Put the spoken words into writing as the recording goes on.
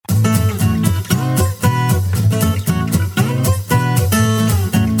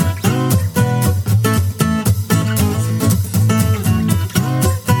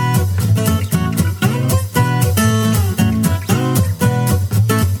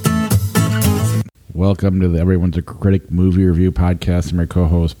Welcome to the Everyone's a Critic movie review podcast. I'm your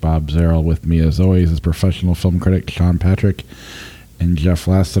co-host, Bob Zarrell. With me, as always, is professional film critic Sean Patrick and Jeff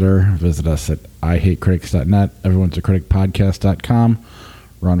Lasseter. Visit us at ihatecritics.net, everyone'sacriticpodcast.com.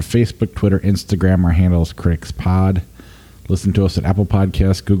 We're on Facebook, Twitter, Instagram. Our handle is CriticsPod. Listen to us at Apple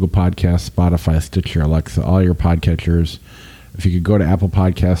Podcasts, Google Podcasts, Spotify, Stitcher, Alexa, all your podcatchers. If you could go to Apple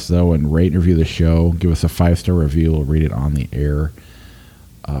Podcasts, though, and rate and review the show, give us a 5-star review. We'll read it on the air.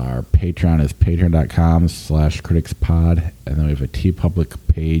 Our Patreon is patreon.com/criticspod. And then we have a TeePublic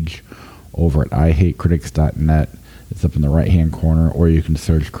page over at ihatecritics.net. It's up in the right-hand corner, or you can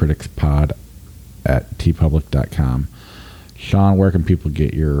search CriticsPod at teepublic.com. Sean, where can people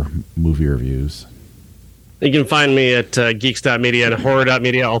get your movie reviews? You can find me at geeks.media and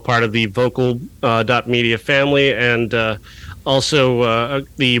horror.media, all part of the vocal.media family, and also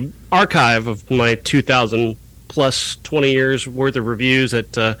the archive of my 2,000 plus 20 years worth of reviews at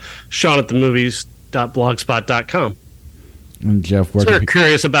seanatthemovies.blogspot.com. And Jeff, if you're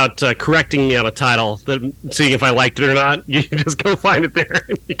curious about correcting me on a title, seeing if I liked it or not, you can just go find it there.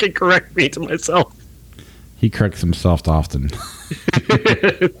 You can correct me to myself. He corrects himself often.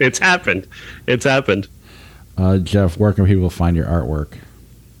 It's happened. Jeff, where can people find your artwork?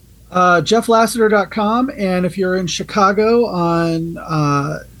 JeffLassiter.com, and if you're in Chicago on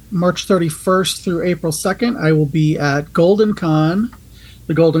March 31st through April 2nd, I will be at Golden Con,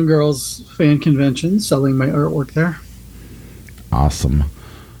 the Golden Girls fan convention, selling my artwork there. Awesome.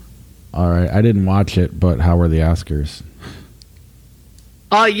 All right, I didn't watch it, but how were the Oscars?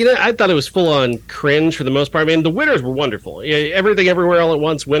 I thought it was full on cringe for the most part. I mean, the winners were wonderful. Everything, Everywhere, All at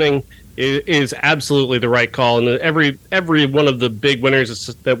Once winning is absolutely the right call, and every one of the big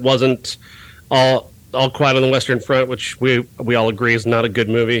winners that wasn't all Quiet on the Western Front, which we all agree is not a good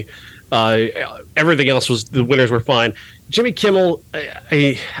movie. Everything else the winners were fine. Jimmy Kimmel,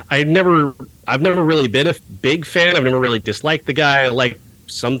 I've never really been a big fan. I've never really disliked the guy. I like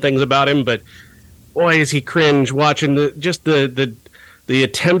some things about him, but boy, is he cringe watching the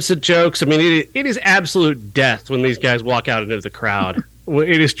attempts at jokes. I mean, it is absolute death when these guys walk out into the crowd.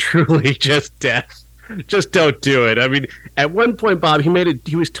 It is truly just death. Just don't do it. I mean, at one point, Bob,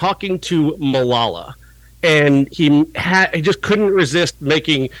 he was talking to Malala, and he just couldn't resist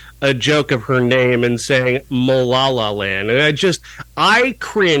making a joke of her name and saying Malala Land. And I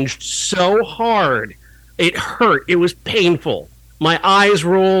cringed so hard. It hurt. It was painful. My eyes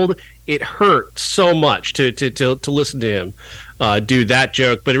rolled. It hurt so much to listen to him do that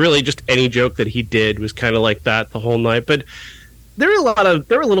joke. But really, just any joke that he did was kind of like that the whole night. But there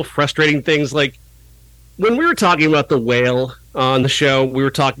were a little frustrating things, like when we were talking about The Whale on the show, we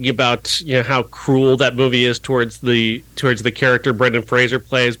were talking about how cruel that movie is towards the character Brendan Fraser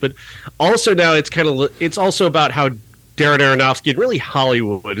plays, but also now it's also about how Darren Aronofsky and really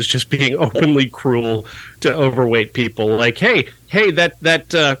Hollywood is just being openly cruel to overweight people. Like, hey,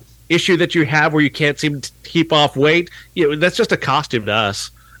 that issue that you have where you can't seem to keep off weight, that's just a costume to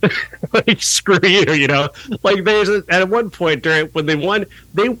us. Like, screw you, Like, at one point when they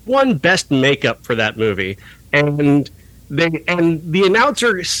won best makeup for that movie, and the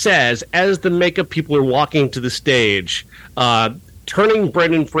announcer says, as the makeup people are walking to the stage, turning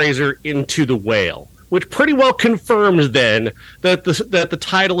Brendan Fraser into the whale, which pretty well confirms then that the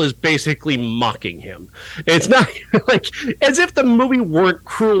title is basically mocking him. It's not like as if the movie weren't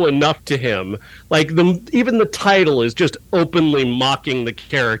cruel enough to him. Like even the title is just openly mocking the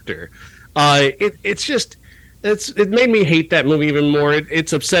character. It made me hate that movie even more.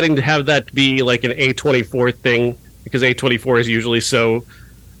 It's upsetting to have that be like an A24 thing, because A24 is usually so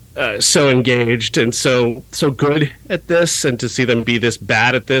engaged and so good at this, and to see them be this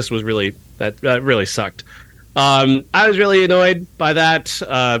bad at this was really that really sucked. I was really annoyed by that,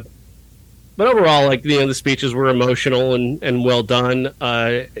 but overall, the speeches were emotional and well done.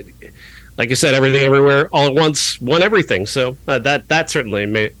 Like I said, Everything Everywhere All at Once won everything, so that certainly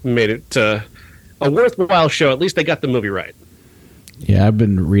made it a worthwhile show. At least they got the movie right. Yeah, I've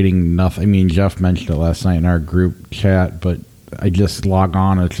been reading nothing. I mean, Jeff mentioned it last night in our group chat, but I just log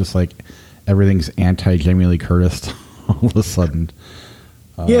on, and it's just like everything's anti-Jamie Lee Curtis all of a sudden.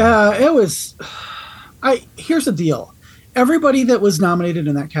 Yeah, it was. Here's the deal: everybody that was nominated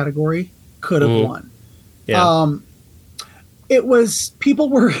in that category could have won. Yeah. It was, people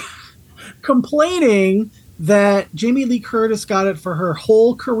were complaining that Jamie Lee Curtis got it for her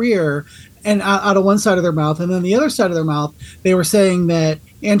whole career, and out of one side of their mouth, and then the other side of their mouth, they were saying that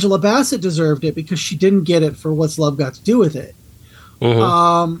Angela Bassett deserved it because she didn't get it for What's Love Got to Do with It.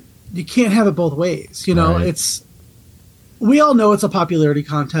 You can't have it both ways, Right. It's we all know it's a popularity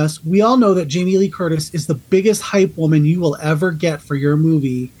contest. We all know that Jamie Lee Curtis is the biggest hype woman you will ever get for your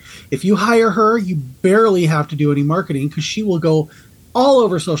movie. If you hire her, you barely have to do any marketing because she will go all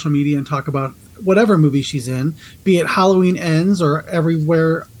over social media and talk about whatever movie she's in, be it Halloween Ends or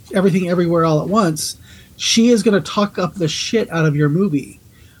Everything Everywhere All at Once. She is going to talk up the shit out of your movie.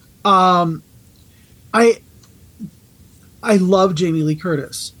 I love Jamie Lee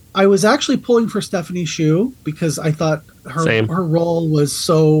Curtis. I was actually pulling for Stephanie Hsu because I thought her role was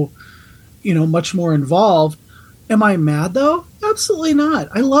so, much more involved. Am I mad though? Absolutely not.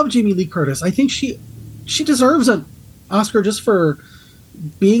 I love Jamie Lee Curtis. I think she deserves an Oscar just for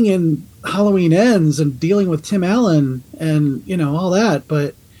being in Halloween Ends and dealing with Tim Allen and all that.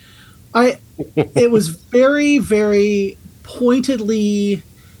 But it was very, very pointedly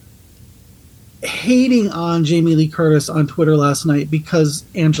hating on Jamie Lee Curtis on Twitter last night because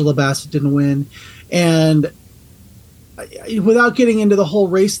Angela Bassett didn't win, and without getting into the whole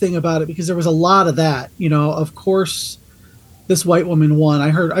race thing about it, because there was a lot of that. Of course, this white woman won.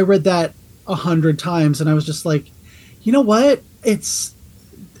 I read that 100 times, and I was just like, you know what? It's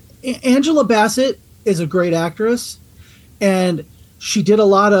Angela Bassett is a great actress, and she did a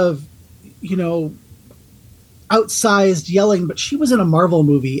lot of, outsized yelling, but she was in a Marvel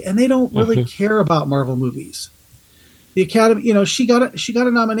movie, and they don't really care about Marvel movies. The Academy, she got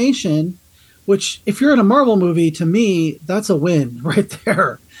a nomination, which if you're in a Marvel movie, to me, that's a win right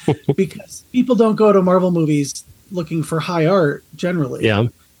there, because people don't go to Marvel movies looking for high art generally. Yeah.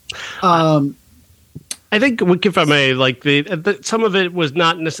 I think, if I may, like some of it was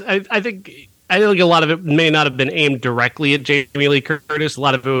not necessarily. I think a lot of it may not have been aimed directly at Jamie Lee Curtis. A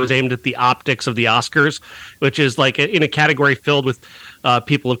lot of it was aimed at the optics of the Oscars, which is like in a category filled with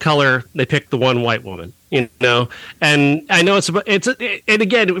people of color, they picked the one white woman, And I know and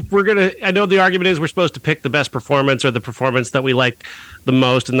again, if I know the argument is we're supposed to pick the best performance or the performance that we like the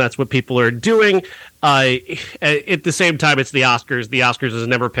most, and that's what people are doing. At the same time, it's the Oscars. The Oscars has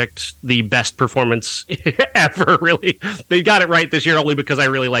never picked the best performance ever, really. They got it right this year only because I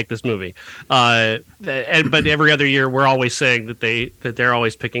really like this movie. But every other year, we're always saying that they're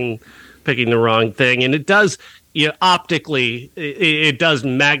always picking the wrong thing, and it does. Optically, it does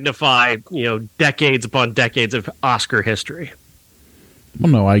magnify, decades upon decades of Oscar history.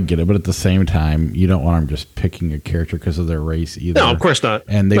 Well, no, I get it, but at the same time, you don't want them just picking a character because of their race either. No, of course not.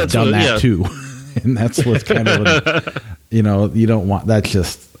 And they've done that too, and that's what's kind of, you don't want. That's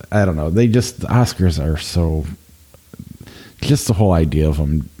just, I don't know. The Oscars are so. Just the whole idea of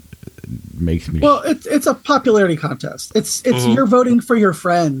them makes me. Well, it's a popularity contest. It's you're voting for your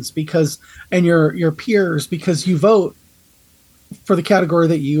friends and your peers because you vote for the category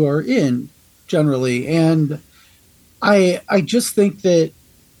that you are in generally. And I just think that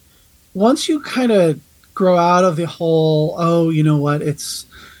once you kind of grow out of the whole, you know what, it's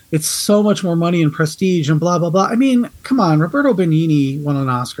so much more money and prestige and blah, blah, blah. I mean, come on, Roberto Benigni won an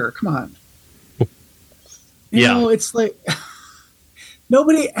Oscar. Come on. It's like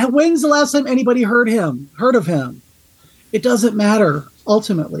when's the last time anybody heard of him? It doesn't matter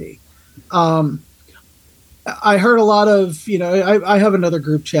ultimately. I heard a lot of, I have another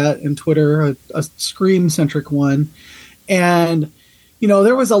group chat in Twitter, a Scream centric one. And,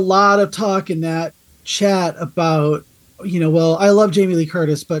 there was a lot of talk in that chat about, well, I love Jamie Lee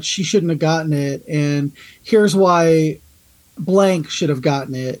Curtis, but she shouldn't have gotten it. And here's why blank should have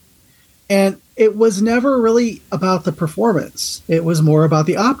gotten it. And it was never really about the performance. It was more about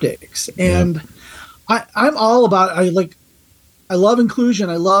the optics. And I'm all about, I love inclusion.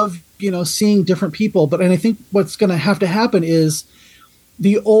 I love, seeing different people. And I think what's going to have to happen is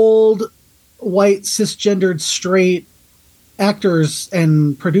the old white cisgendered straight actors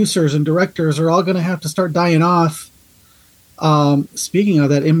and producers and directors are all going to have to start dying off. Speaking of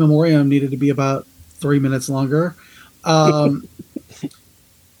that, In Memoriam needed to be about 3 minutes longer. But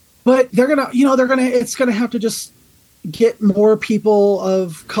it's going to have to just get more people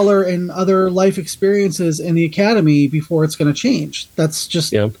of color and other life experiences in the Academy before it's going to change. That's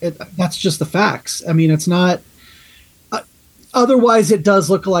just that's just the facts. I mean, it's not. Otherwise, it does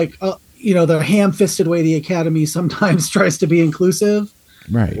look like the ham-fisted way the Academy sometimes tries to be inclusive.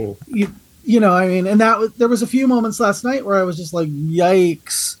 Right. I mean, and there was a few moments last night where I was just like,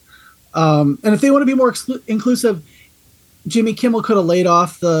 yikes. And if they want to be more inclusive, Jimmy Kimmel could have laid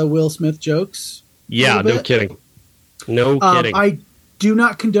off the Will Smith jokes. Yeah, no kidding. No kidding. I do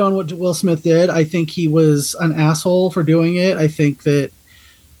not condone what Will Smith did. I think he was an asshole for doing it. I think that,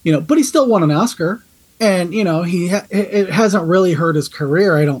 but he still won an Oscar. And, it hasn't really hurt his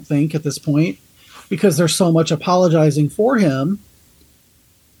career, I don't think, at this point, because there's so much apologizing for him.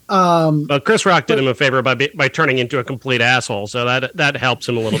 But Chris Rock did him a favor by turning into a complete asshole, so that helps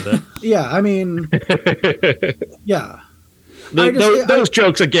him a little bit. Yeah, I mean, yeah. Those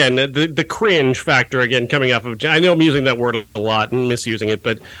jokes again, the cringe factor again coming off of. I know I'm using that word a lot and misusing it,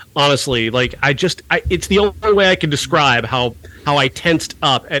 but honestly, like it's the only way I can describe how I tensed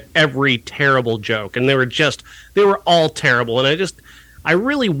up at every terrible joke, and they were all terrible, and I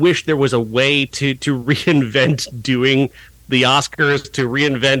really wish there was a way to reinvent doing the Oscars, to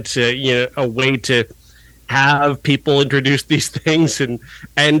reinvent a way to have people introduce these things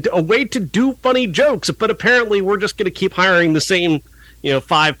and a way to do funny jokes. But apparently we're just going to keep hiring the same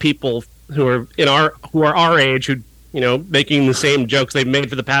 5 people who are our age, who making the same jokes they've made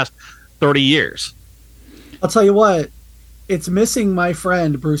for the past 30 years. I'll tell you what, it's missing my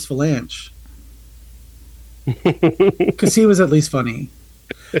friend Bruce Valanche, because he was at least funny.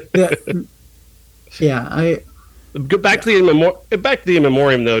 Go back to the In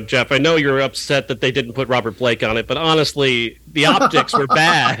Memoriam, though, Jeff. I know you're upset that they didn't put Robert Blake on it, but honestly, the optics were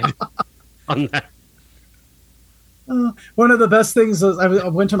bad on that. One of the best things was I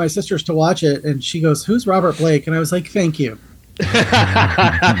went to my sister's to watch it, and she goes, "Who's Robert Blake?" And I was like, "Thank you."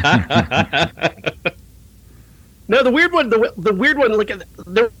 No, the weird one. Like,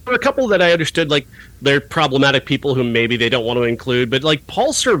 there were a couple that I understood. Like, they're problematic people who maybe they don't want to include. But like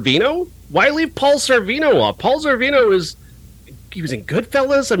Paul Sorvino, why leave Paul Sorvino off? Paul Sorvino he was in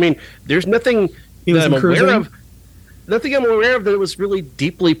Goodfellas. I mean, there's nothing that I'm aware of. Nothing I'm aware of that was really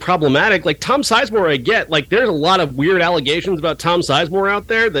deeply problematic. Like Tom Sizemore, I get. Like, there's a lot of weird allegations about Tom Sizemore out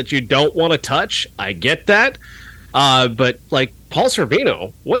there that you don't want to touch. I get that. But like Paul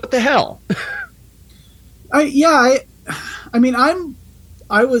Sorvino, what the hell? I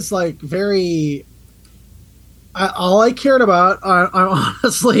was like very. All I cared about,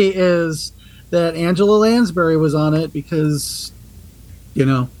 honestly, is that Angela Lansbury was on it because,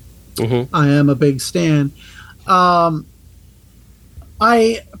 I am a big stan. I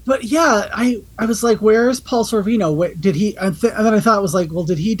was like, where is Paul Sorvino? Did he? And then I thought it was like, well,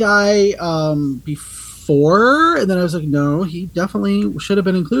 did he die before? And then I was like, no, he definitely should have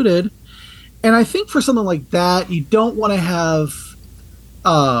been included. And I think for something like that, you don't want to have,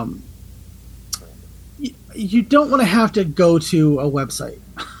 you don't want to have to go to a website.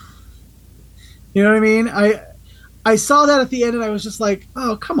 You know what I mean? I saw that at the end, and I was just like,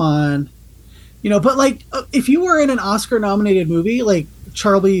 oh, come on. But like, if you were in an Oscar-nominated movie, like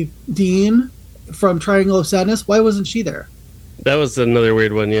Charlie Dean from Triangle of Sadness, why wasn't she there? That was another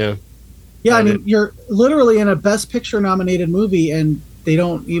weird one, yeah. Yeah, I mean, you're literally in a Best Picture-nominated movie, and they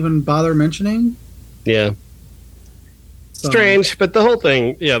don't even bother mentioning. Yeah. So. Strange, but the whole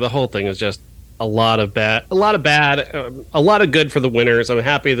thing is just a lot of bad, a lot of good for the winners. I'm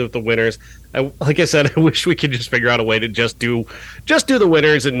happy that the winners. Like I said, I wish we could just figure out a way to just do the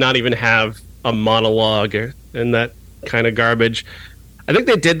winners and not even have a monologue and that kind of garbage. I think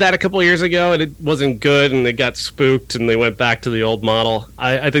they did that a couple of years ago, and it wasn't good, and they got spooked, and they went back to the old model.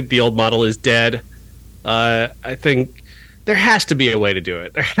 I think the old model is dead. I think there has to be a way to do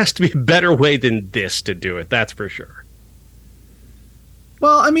it. There has to be a better way than this to do it. That's for sure.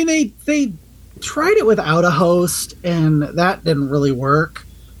 Well, I mean, they tried it without a host, and that didn't really work.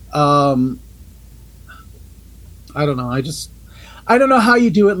 I don't know. I don't know how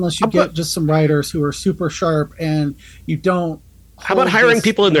you do it unless you get just some writers who are super sharp, and you don't. How about hiring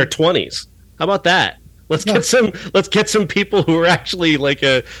people in their 20s? How about that? Let's get some people who are actually like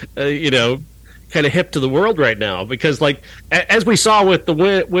kind of hip to the world right now, because like as we saw with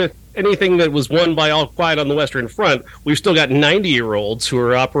anything that was won by All Quiet on the Western Front, we've still got 90-year-olds who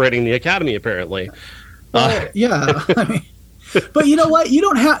are operating the Academy apparently. Yeah, I mean, but you know what? You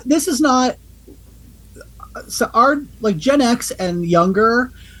don't have. This is not. So our like Gen X and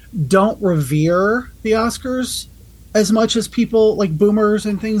younger don't revere the Oscars as much as people like boomers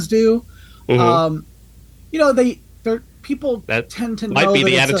and things do. Mm-hmm. They're people that tend to might know be that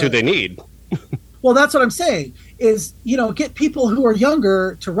the attitude they need. Well, that's what I'm saying is, get people who are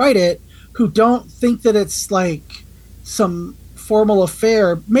younger to write it, who don't think that it's like some formal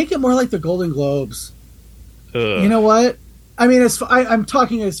affair. Make it more like the Golden Globes. You know what? I mean, I'm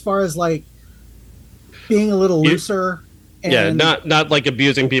talking as far as like being a little looser. And not like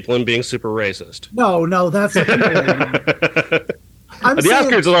abusing people and being super racist. No, that's not the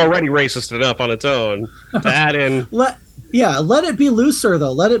Oscars are already racist enough on its own. To add in, let it be looser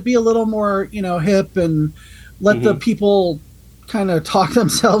though. Let it be a little more, hip, and let the people kind of talk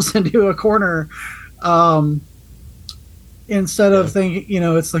themselves into a corner, instead of thinking,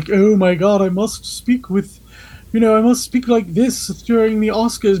 it's like, oh my God, I must speak like this during the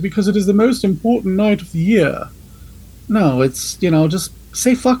Oscars because it is the most important night of the year. No, it's, just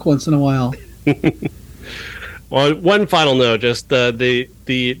Say fuck once in a while. Well, one final note, just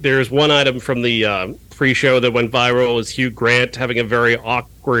there's one item from the pre-show that went viral was Hugh Grant having a very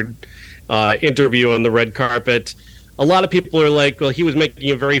awkward interview on the red carpet. A lot of people are like, well, he was making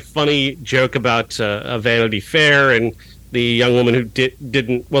a very funny joke about a Vanity Fair, and the young woman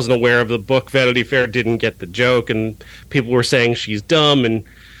who wasn't aware of the book Vanity Fair didn't get the joke, and people were saying she's dumb. And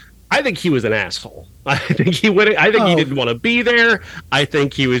I think he was an asshole. I think he didn't want to be there. I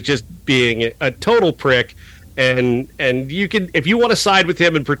think he was just being a total prick. And you can, if you want to side with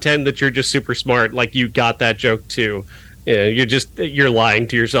him and pretend that you're just super smart, like you got that joke too, you're lying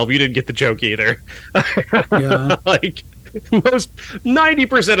to yourself. You didn't get the joke either. Yeah. Like most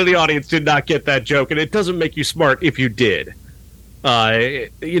 90% of the audience did not get that joke, and it doesn't make you smart if you did.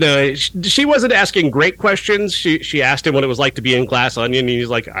 She wasn't asking great questions. She asked him what it was like to be in Glass Onion, and he's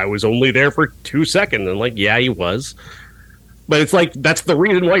like, I was only there for 2 seconds. And like, yeah, he was. But it's like, that's the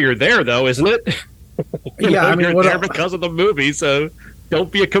reason why you're there, though, isn't it? I mean, you're there because of the movie, so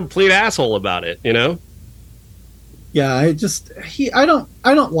don't be a complete asshole about it, you know? Yeah, I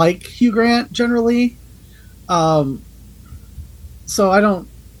don't like Hugh Grant generally. So I don't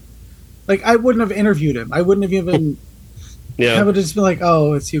like, I wouldn't have interviewed him. I wouldn't have even I would have just been like,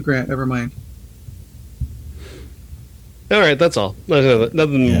 oh, it's Hugh Grant, never mind. All right, that's all.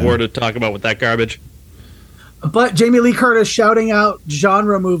 Nothing more to talk about with that garbage. But Jamie Lee Curtis shouting out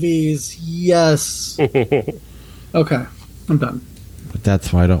genre movies. Yes. Okay, I'm done. But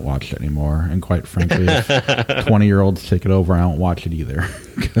that's why I don't watch it anymore. And quite frankly, if 20-year-olds take it over, I don't watch it either.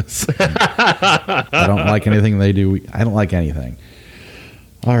 Because I don't like anything they do. I don't like anything.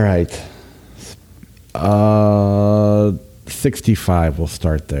 All right. 65, we'll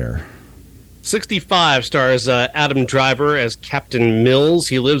start there. 65 stars Adam Driver as Captain Mills.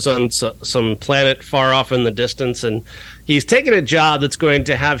 He lives on some planet far off in the distance, and he's taken a job that's going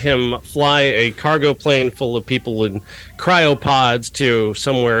to have him fly a cargo plane full of people in cryopods to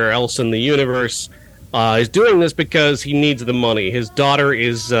somewhere else in the universe. He's doing this because he needs the money. His daughter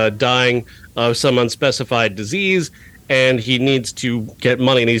is dying of some unspecified disease, and he needs to get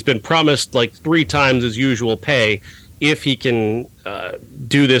money, and he's been promised like 3 times his usual pay if he can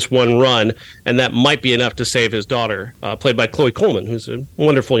do this one run, and that might be enough to save his daughter, played by Chloe Coleman, who's a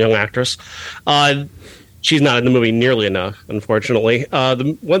wonderful young actress. She's not in the movie nearly enough, unfortunately.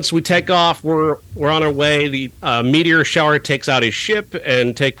 Once we take off, we're on our way. The meteor shower takes out his ship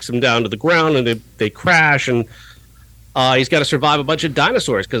and takes him down to the ground, and they crash, and he's got to survive a bunch of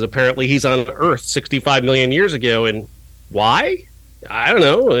dinosaurs, because apparently he's on Earth 65 million years ago, and why? I don't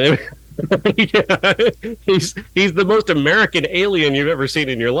know. He's the most American alien you've ever seen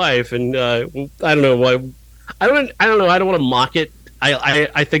in your life, and I don't know why. I don't know. I don't want to mock it.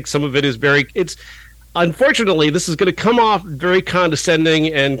 I think some of it is unfortunately, this is going to come off very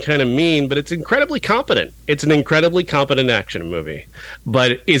condescending and kind of mean, but it's incredibly competent. It's an incredibly competent action movie.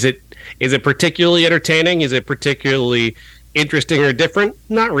 But is it particularly entertaining? Is it particularly interesting or different?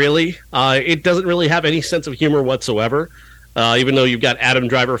 Not really. It doesn't really have any sense of humor whatsoever. Even though you've got Adam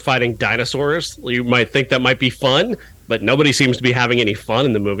Driver fighting dinosaurs, you might think that might be fun, but nobody seems to be having any fun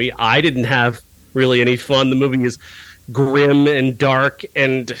in the movie. I didn't have really any fun. The movie is grim and dark,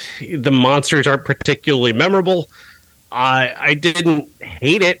 and the monsters aren't particularly memorable. I didn't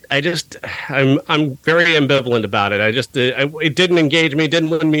hate it. I'm very ambivalent about it. It didn't engage me, didn't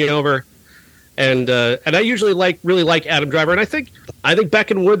win me over. And I usually really like Adam Driver, and I think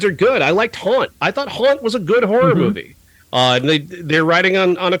Beck and Woods are good. I liked Haunt. I thought Haunt was a good horror movie. And their writing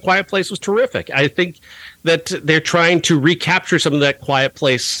on A Quiet Place was terrific. I think that they're trying to recapture some of that Quiet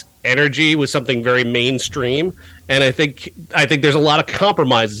Place energy with something very mainstream, and I think there's a lot of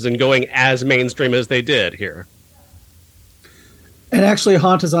compromises in going as mainstream as they did here. And actually,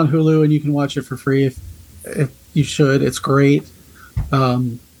 Haunt is on Hulu, and you can watch it for free if you should. It's great.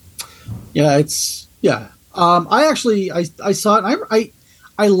 I saw it. And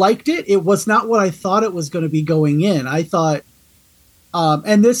I liked it. It was not what I thought it was going to be going in. I thought, my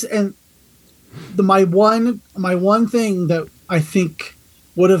one thing that I think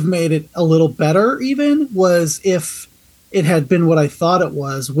would have made it a little better even was if it had been what I thought it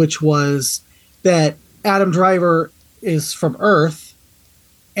was, which was that Adam Driver is from Earth,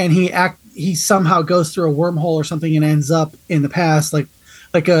 and he somehow goes through a wormhole or something and ends up in the past, like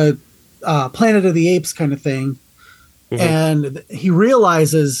a Planet of the Apes kind of thing. Mm-hmm. And he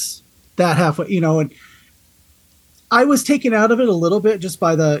realizes that halfway, and I was taken out of it a little bit just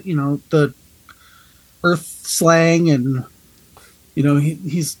by the Earth slang, and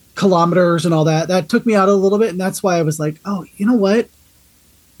he's kilometers and all that. That took me out a little bit, and that's why I was like, oh, you know what?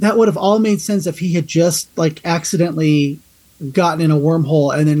 That would have all made sense if he had just accidentally gotten in a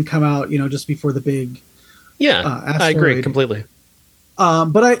wormhole and then come out, just before the big. Yeah, I agree completely.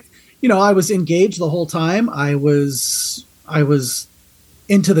 But I was engaged the whole time. I was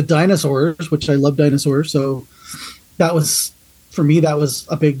into the dinosaurs, which I love dinosaurs. So that was, for me, that was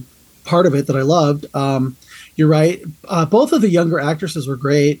a big part of it that I loved. You're right. Both of the younger actresses were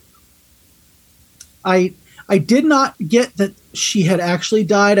great. I did not get that she had actually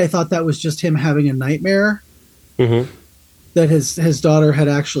died. I thought that was just him having a nightmare. Mm-hmm. That his daughter had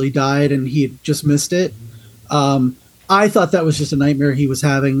actually died and he had just missed it. I thought that was just a nightmare he was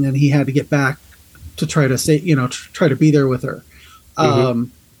having, and he had to get back to try to try to be there with her. Mm-hmm.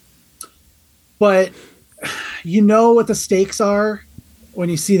 But you know what the stakes are when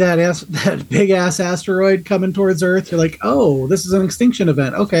you see that big ass asteroid coming towards Earth. You're like, oh, this is an extinction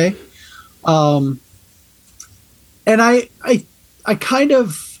event. Okay. And I kind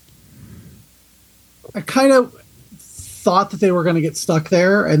of thought that they were going to get stuck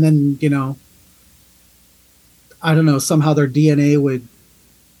there, and then I don't know, somehow their DNA would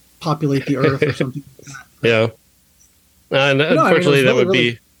populate the Earth or something like that. Yeah. And unfortunately, that would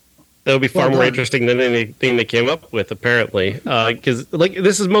be far more interesting than anything they came up with, apparently. Because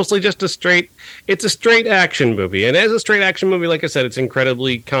this is mostly just a straight action movie. And as a straight action movie, like I said, it's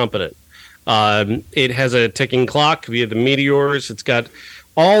incredibly competent. It has a ticking clock via the meteors. It's got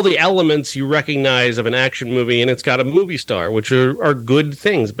all the elements you recognize of an action movie, and it's got a movie star, which are good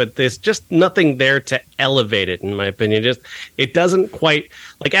things, but there's just nothing there to elevate it, in my opinion. It doesn't quite,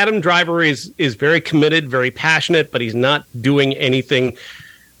 like, Adam Driver is very committed, very passionate, but he's not doing anything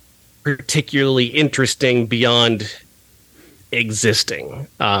particularly interesting beyond existing.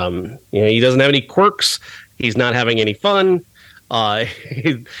 He doesn't have any quirks. He's not having any fun.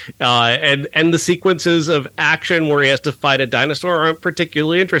 And the sequences of action where he has to fight a dinosaur aren't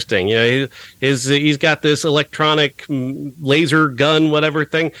particularly interesting. He's got this electronic laser gun, whatever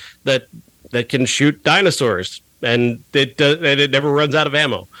thing that can shoot dinosaurs, and it never runs out of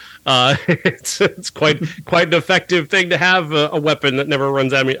ammo. It's quite an effective thing to have a weapon that never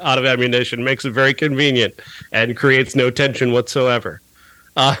runs out of ammunition. Makes it very convenient and creates no tension whatsoever.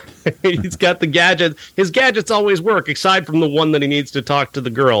 He's got the gadget. His gadgets always work, aside from the one that he needs to talk to the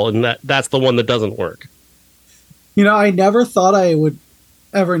girl, and that's the one that doesn't work. I never thought I would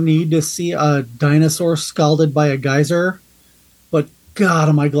ever need to see a dinosaur scalded by a geyser, but God,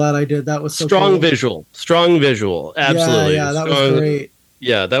 am I glad I did. That was so strong cool. Strong visual. Absolutely. Yeah, that was great.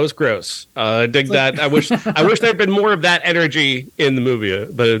 Yeah, that was gross. I dig that. I wish there'd been more of that energy in the movie,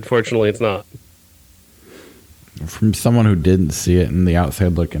 but unfortunately, it's not. From someone who didn't see it and the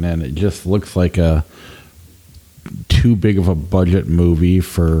outside looking in, it just looks like a too big of a budget movie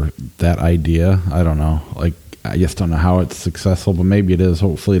for that idea. I don't know. I just don't know how it's successful, but maybe it is.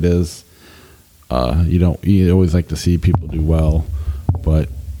 Hopefully it is. You always like to see people do well, but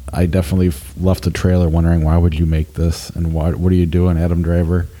I definitely left the trailer wondering, why would you make this, and what are you doing, Adam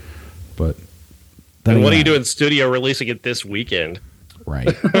Driver? But then what are you doing studio releasing it this weekend?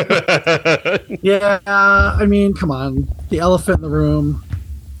 Right. Yeah, I mean, come on. The elephant in the room.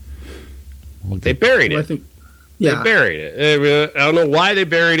 They buried it. I think, yeah. They buried it. I don't know why they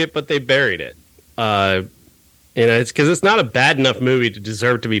buried it, but they buried it. It's because it's not a bad enough movie to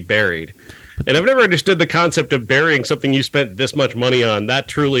deserve to be buried. And I've never understood the concept of burying something you spent this much money on. That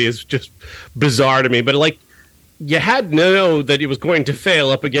truly is just bizarre to me. But, you had to know that it was going to fail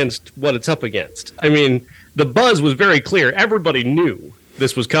up against what it's up against. I mean, the buzz was very clear. Everybody knew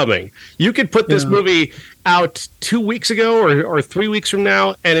this was coming. You could put this movie out 2 weeks ago or 3 weeks from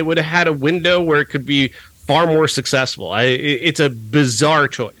now, and it would have had a window where it could be far more successful. It's a bizarre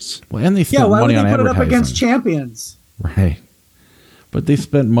choice. Well, and they spent why money would on they put it advertising. up against Champions? Right. But they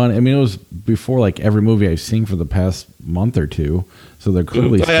spent money. I mean, it was before every movie I've seen for the past month or two, so they're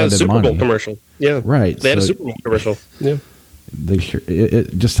clearly spending money. They had a Super Bowl commercial. Yeah, right. They had a Super Bowl commercial. Yeah. They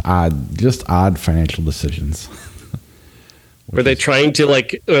just odd financial decisions. Were they trying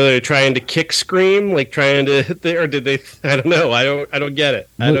to kick Scream, or did they? I don't know. I don't get it.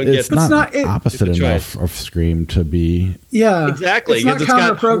 It's not opposite enough of Scream to be. Yeah, exactly. It's not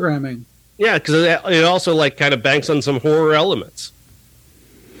counter programming. Yeah, because it also kind of banks on some horror elements.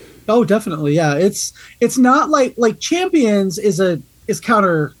 Oh, definitely. Yeah, it's not like Champions is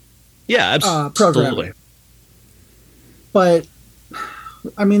counter. Yeah, absolutely. But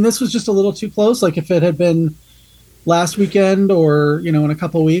I mean, this was just a little too close. Like, if it had been last weekend or in a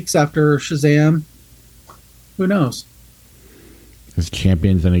couple of weeks after Shazam, who knows? Is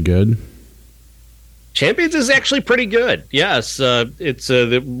Champions any good? Champions is actually pretty good. Yes, it's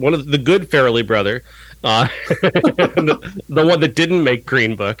one of the good Farrelly brother. the one that didn't make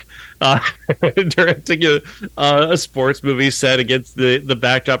Green Book, directing a sports movie set against the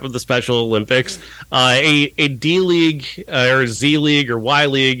backdrop of the Special Olympics, a D League or Z League or Y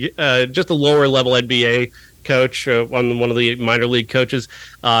League, just a lower level NBA coach, one of the minor league coaches.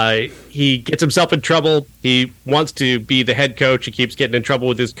 He gets himself in trouble. He wants to be the head coach. He keeps getting in trouble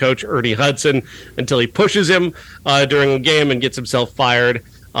with his coach, Ernie Hudson, until he pushes him during a game and gets himself fired.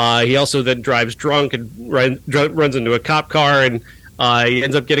 He also then drives drunk and runs into a cop car, and he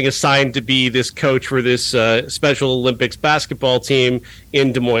ends up getting assigned to be this coach for this Special Olympics basketball team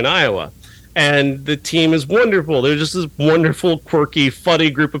in Des Moines, Iowa. And the team is wonderful. They're just this wonderful, quirky, funny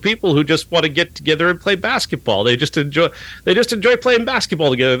group of people who just want to get together and play basketball. They just enjoy playing basketball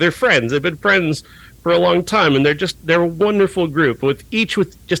together. They're friends. They've been friends for a long time, and they're a wonderful group with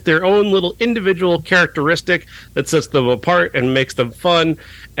just their own little individual characteristic that sets them apart and makes them fun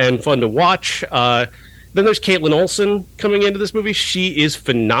to watch. Then there's Caitlin Olsen coming into this movie. She is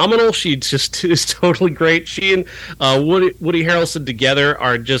phenomenal. She just is totally great. She and Woody Harrelson together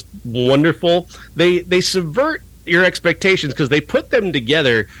are just wonderful. They subvert your expectations because they put them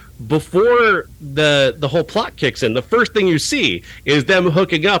together before the whole plot kicks in. The first thing you see is them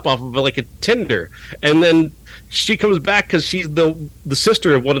hooking up off of like a Tinder, and then she comes back because she's the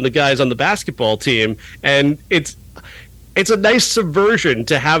sister of one of the guys on the basketball team, and it's a nice subversion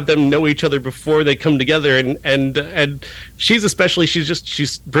to have them know each other before they come together, and she's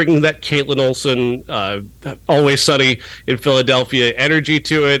bringing that Caitlin Olsen Always Sunny in Philadelphia energy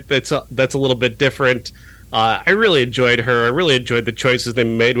to it. That's a little bit different. I really enjoyed her. I really enjoyed the choices they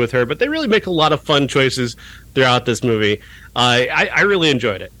made with her, but they really make a lot of fun choices throughout this movie. I really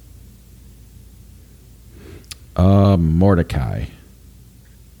enjoyed it. Mordecai.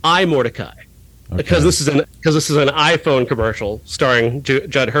 Mordecai. Okay. Because this is an iPhone commercial starring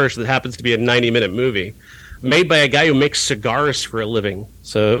Judd Hirsch that happens to be a 90-minute movie made by a guy who makes cigars for a living.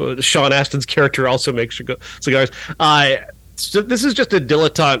 So Sean Astin's character also makes cigars. So this is just a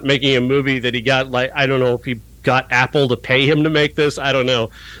dilettante making a movie that he got, like, I don't know if he got Apple to pay him to make this. I don't know.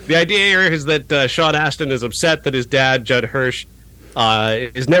 The idea here is that Sean Astin is upset that his dad, Judd Hirsch,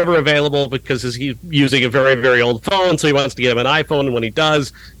 is never available because he's using a very, very old phone, so he wants to get him an iPhone, and when he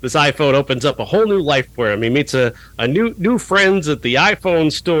does, this iPhone opens up a whole new life for him. He meets a new friends at the iPhone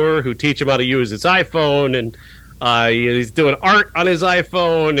store who teach him how to use his iPhone, and he's doing art on his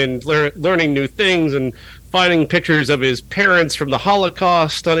iPhone and learning new things and finding pictures of his parents from the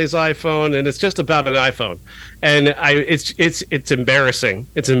Holocaust on his iPhone, and it's just about an iPhone. And it's embarrassing.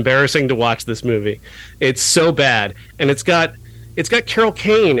 It's embarrassing to watch this movie. It's so bad, and it's got Carol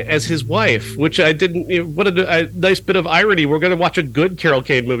Kane as his wife, which I didn't. What a nice bit of irony. We're going to watch a good Carol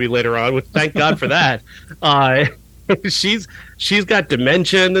Kane movie later on. Which, thank God for that. She's got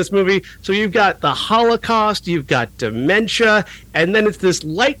dementia in this movie. So you've got the Holocaust, you've got dementia, and then it's this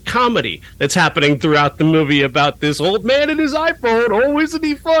light comedy that's happening throughout the movie about this old man and his iPhone. Oh, isn't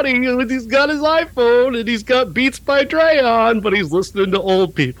he funny? He's got his iPhone and he's got Beats by Dre on, but he's listening to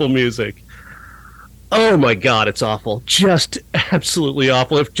old people music. Oh my God, it's awful. Just absolutely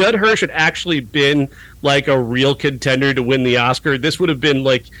awful. If Judd Hirsch had actually been like a real contender to win the Oscar, this would have been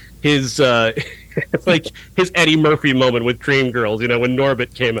like his his Eddie Murphy moment with Dreamgirls, when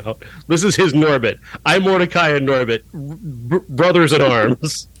Norbit came out. This is his Norbit. I'm Mordecai and Norbit, brothers in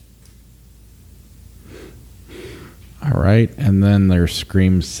arms. All right, and then there's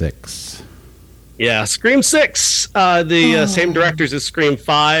Scream 6. Yeah, Scream 6, the same directors as Scream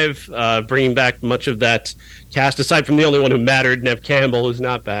 5, bringing back much of that cast, aside from the only one who mattered, Neve Campbell, who's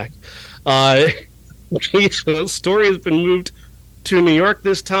not back. The story has been moved to New York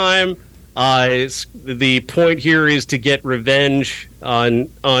this time. The point here is to get revenge on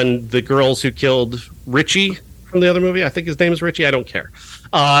the girls who killed Richie from the other movie. I think his name is Richie. I don't care.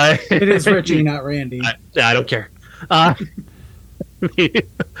 It is Richie, not Randy. I don't care.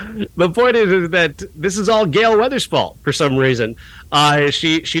 The point is that this is all Gale Weathers' fault for some reason.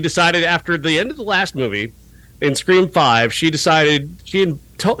 She decided after the end of the last movie, in Scream 5, she said,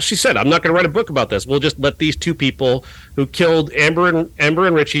 I'm not going to write a book about this. We'll just let these two people who killed Amber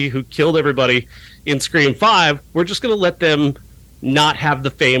and Richie, who killed everybody in Scream 5, we're just going to let them not have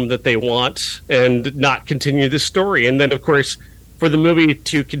the fame that they want and not continue this story. And then, of course, for the movie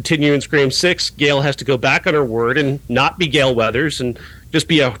to continue in Scream 6, Gale has to go back on her word and not be Gale Weathers and just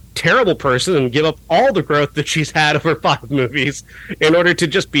be a terrible person and give up all the growth that she's had over 5 movies in order to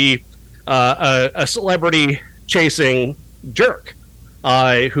just be a celebrity-chasing jerk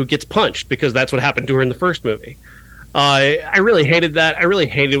who gets punched, because that's what happened to her in the first movie. I really hated that. I really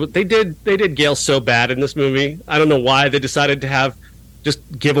hated what they did. They did Gale so bad in this movie. I don't know why they decided to have just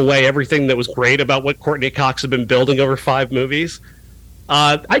give away everything that was great about what Courtney Cox had been building over 5 movies.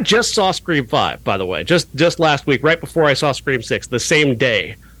 I just saw Scream 5, by the way, just last week, right before I saw Scream 6, the same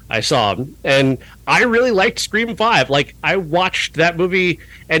day I saw him. And I really liked Scream 5. Like, I watched that movie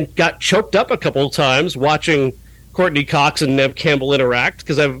and got choked up a couple of times watching Courtney Cox and Neve Campbell interact,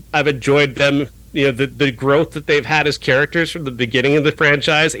 because I've enjoyed them, the growth that they've had as characters from the beginning of the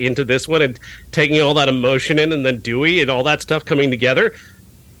franchise into this one, and taking all that emotion in, and then Dewey and all that stuff coming together.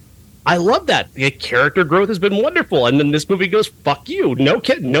 I love that. The character growth has been wonderful. And then this movie goes, fuck you. No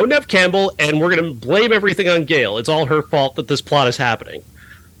Neve Campbell, and we're going to blame everything on Gail. It's all her fault that this plot is happening.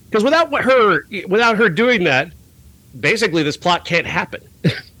 Because without her doing that, basically this plot can't happen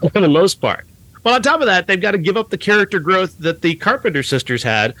for the most part. But on top of that, they've got to give up the character growth that the Carpenter sisters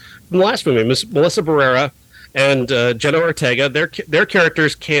had from the last movie. Melissa Barrera and Jenna Ortega, their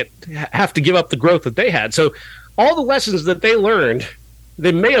characters have to give up the growth that they had. So all the lessons that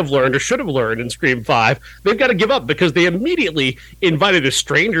they may have learned or should have learned in Scream 5, they've got to give up, because they immediately invited a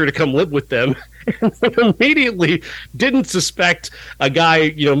stranger to come live with them, and they immediately didn't suspect a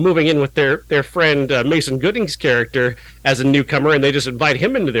guy, moving in with their friend Mason Gooding's character as a newcomer, and they just invite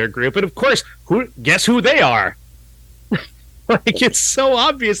him into their group. And of course, guess who they are? Like, it's so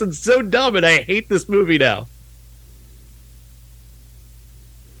obvious and so dumb, and I hate this movie now.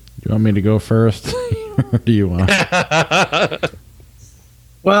 You want me to go first? Or do you want?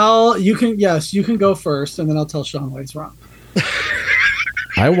 Well, you can go first, and then I'll tell Sean why he's wrong.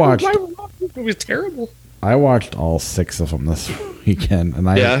 I watched. It was terrible. I watched all 6 of them this weekend, and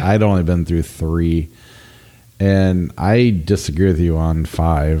I'd only been through 3, and I disagree with you on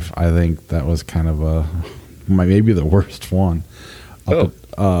 5. I think that was kind of maybe the worst one. I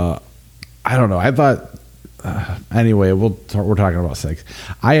don't know. I thought. Anyway, we're talking about 6.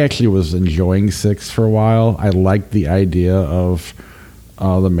 I actually was enjoying 6 for a while. I liked the idea of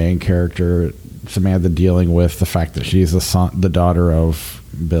the main character Samantha dealing with the fact that she's the daughter of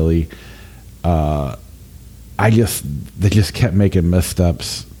Billy. They just kept making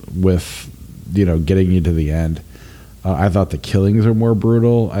missteps with, getting you to the end. I thought the killings were more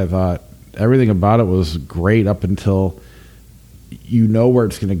brutal. I thought everything about it was great up until you know where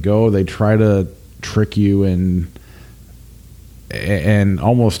it's going to go. They try to trick you and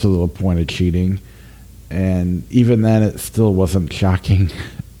almost to the point of cheating. And even then, it still wasn't shocking.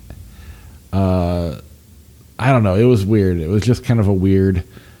 I don't know. It was weird. It was just kind of a weird.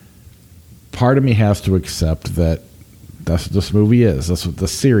 Part of me has to accept that that's what this movie is. That's what the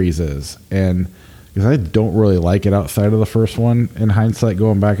series is. And because I don't really like it outside of the first one, in hindsight,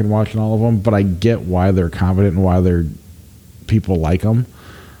 going back and watching all of them, but I get why they're confident and why people like them.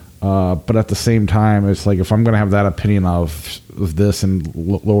 But at the same time, it's like, if I'm going to have that opinion of this and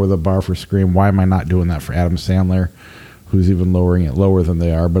lower the bar for Scream, why am I not doing that for Adam Sandler, who's even lowering it lower than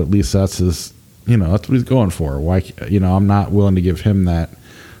they are? But at least that's his, that's what he's going for. Why, I'm not willing to give him that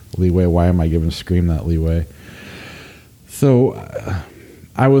leeway. Why am I giving Scream that leeway? So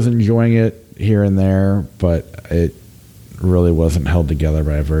I was enjoying it here and there, but it really wasn't held together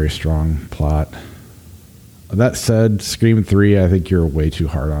by a very strong plot. That said, Scream 3, I think you're way too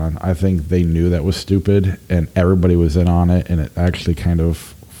hard on. I think they knew that was stupid, and everybody was in on it, and it actually kind of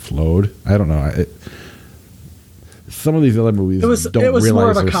flowed. I don't know. Some of these other movies it was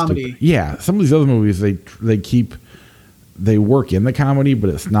more of a comedy. Stupid. Yeah, some of these other movies, they work in the comedy, but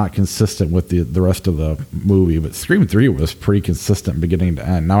it's not consistent with the rest of the movie. But Scream 3 was pretty consistent beginning to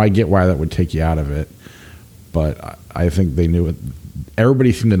end. Now, I get why that would take you out of it, but I think they knew it.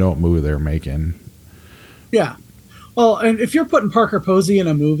 Everybody seemed to know what movie they were making. Yeah. Well, and if you're putting Parker Posey in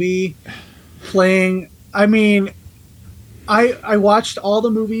a movie playing, I watched all the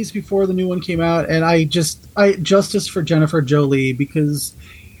movies before the new one came out, and I justice for Jennifer Jolie, because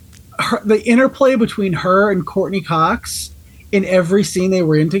the interplay between her and Courtney Cox in every scene they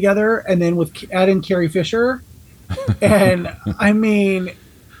were in together, and then with adding Carrie Fisher, and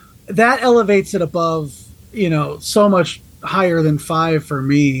that elevates it above, so much higher than 5 for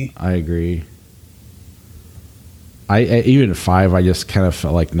me. I agree. I even at 5, I just kind of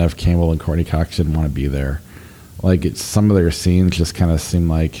felt like Neve Campbell and Courtney Cox didn't want to be there. Like, some of their scenes just kind of seemed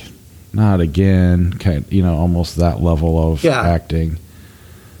like, not again, kind of, almost that level of acting.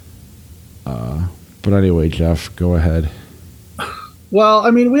 But anyway, Jeff, go ahead.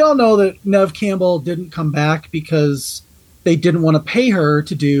 Well, we all know that Neve Campbell didn't come back because they didn't want to pay her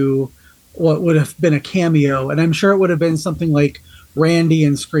to do what would have been a cameo, and I'm sure it would have been something like Randy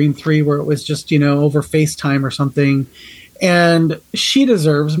in Scream 3, where it was just, over FaceTime or something. And she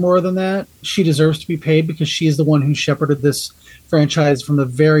deserves more than that. She deserves to be paid, because she's the one who shepherded this franchise from the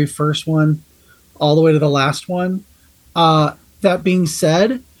very first one all the way to the last one. That being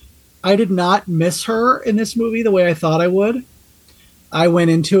said, I did not miss her in this movie the way I thought I would. I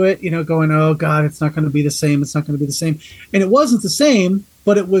went into it, going, oh God, it's not going to be the same. It's not going to be the same. And it wasn't the same,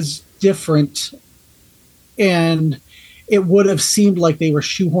 but it was different. And it would have seemed like they were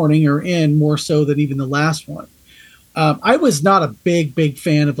shoehorning her in more so than even the last one. I was not a big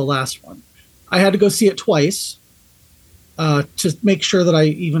fan of the last one. I had to go see it twice to make sure that I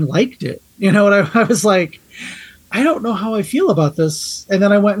even liked it. And I was like, I don't know how I feel about this. And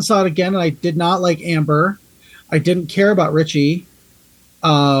then I went and saw it again, and I did not like Amber. I didn't care about Richie.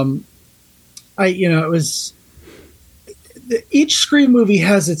 It was each Scream movie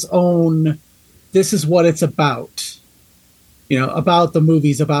has its own. This is what it's about. About the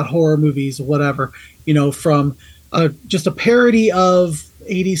movies, about horror movies, whatever. From just a parody of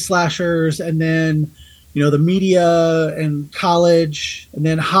 80s slashers, and then the media and college, and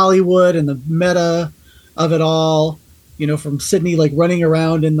then Hollywood and the meta of it all. From Sydney like running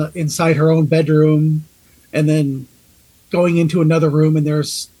around inside her own bedroom, and then going into another room, and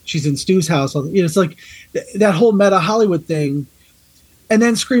she's in Stu's house. It's like that whole meta Hollywood thing. And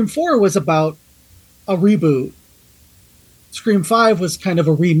then Scream 4 was about a reboot. Scream 5 was kind of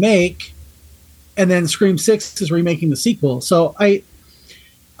a remake, and then Scream 6 is remaking the sequel. So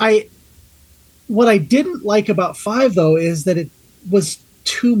what I didn't like about 5 though is that it was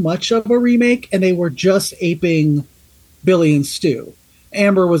too much of a remake, and they were just aping Billy and Stu.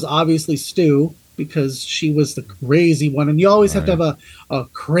 Amber was obviously Stu because she was the crazy one, and you always have to have a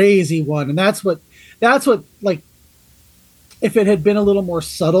crazy one, and that's what like, if it had been a little more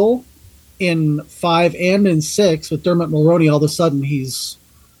subtle in 5 and in 6 with Dermot Mulroney, all of a sudden he's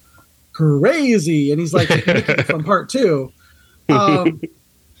crazy, and he's like Mickey from part 2.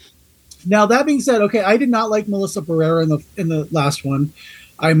 Now that being said, okay, I did not like Melissa Barrera in the last one.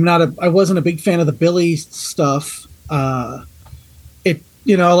 I wasn't a big fan of the Billy stuff.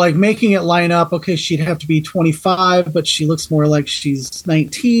 Like making it line up. Okay, she'd have to be 25, but she looks more like she's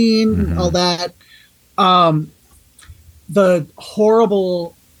 19. Mm-hmm. All that. The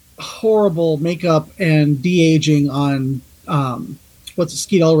horrible makeup and de-aging on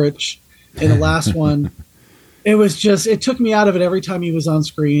Skeet Ulrich in the last one. It took me out of it every time he was on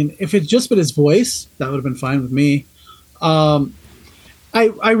screen. If it'd just been his voice, that would have been fine with me. I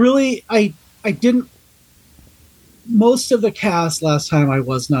didn't. Most of the cast last time I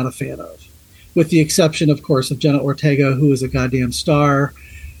was not a fan of, with the exception, of course, of Jenna Ortega, who is a goddamn star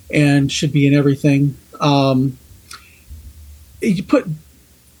and should be in everything. You put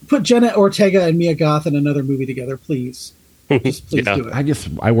Jenna Ortega and Mia Goth in another movie together, please. Just please do it.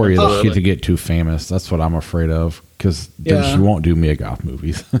 I worry that she's to get too famous. That's what I'm afraid of, because then she won't do Mia Goth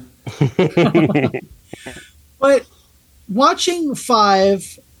movies. But watching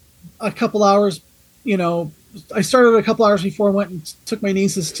 5 a couple hours, I started a couple hours before I went and took my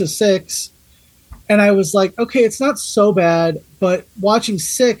nieces to 6, and I was like, okay, it's not so bad. But watching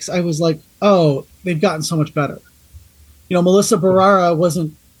 6, I was like, oh, they've gotten so much better. Melissa Barrera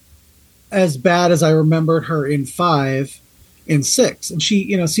wasn't as bad as I remembered her in 5, in 6, and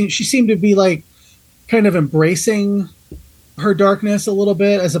she seemed to be like kind of embracing her darkness a little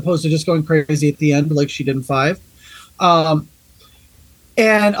bit, as opposed to just going crazy at the end like she did in 5.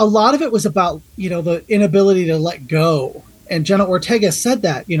 And a lot of it was about, the inability to let go. And Jenna Ortega said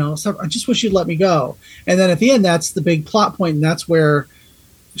that, so I just wish you'd let me go. And then at the end, that's the big plot point, and that's where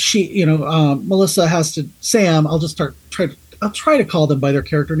she, Melissa has to, Sam, I'll try to call them by their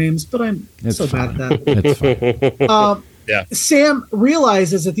character names, but it's so fine. Bad at that. It's fine. Yeah. Sam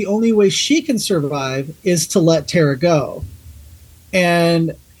realizes that the only way she can survive is to let Tara go.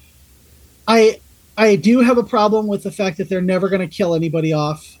 And I do have a problem with the fact that they're never going to kill anybody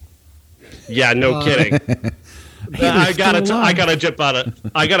off. Yeah, no kidding. I gotta jump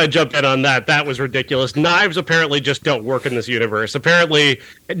in on that. That was ridiculous. Knives apparently just don't work in this universe. Apparently,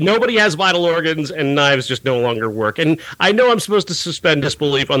 nobody has vital organs, and knives just no longer work. And I know I'm supposed to suspend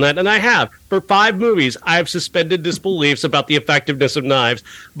disbelief on that, and I have. For 5 movies, I've suspended disbeliefs about the effectiveness of knives.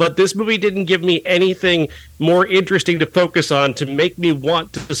 But this movie didn't give me anything more interesting to focus on to make me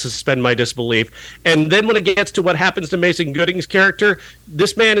want to suspend my disbelief. And then when it gets to what happens to Mason Gooding's character,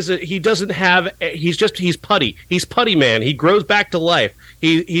 this man he's putty. He's Putty Man. He grows back to life.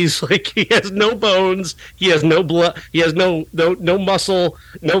 He's like, he has no bones. He has no blood. He has no muscle,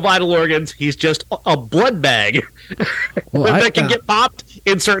 no vital organs. He's just a blood bag that can get popped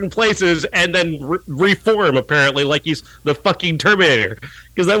in certain places and then reform, apparently, like he's the fucking Terminator.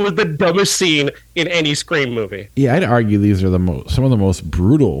 Because that was the dumbest scene in any Scream movie. Yeah, I'd argue these are some of the most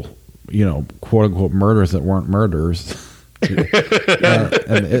brutal, quote unquote murders that weren't murders.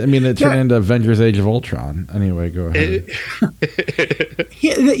 And I mean, it turned into Avengers: Age of Ultron. Anyway, go ahead.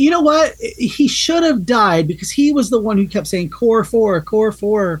 You know what? He should have died because he was the one who kept saying Core 4, Core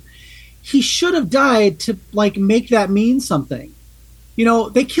 4. He should have died to like make that mean something. You know,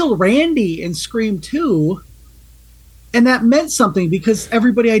 they killed Randy in Scream 2, and that meant something because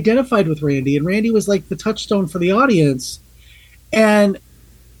everybody identified with Randy, and Randy was like the touchstone for the audience. And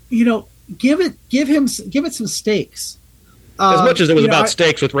you know, give it some stakes. As much as it was about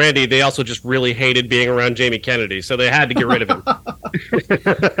stakes with Randy, they also just really hated being around Jamie Kennedy, so they had to get rid of him.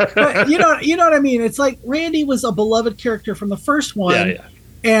 But you know what I mean? It's like Randy was a beloved character from the first one, yeah.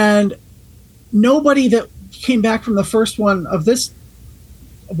 And nobody that came back from the first one of this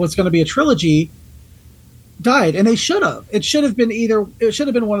was going to be a trilogy died, and they should have. It should have been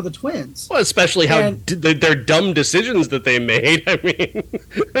one of the twins. Well, especially how their dumb decisions that they made. I mean,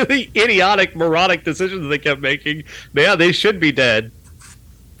 the idiotic, moronic decisions they kept making. Yeah, they should be dead.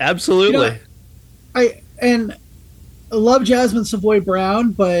 Absolutely. You know, I love Jasmine Savoy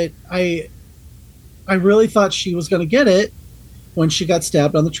Brown, but I really thought she was going to get it when she got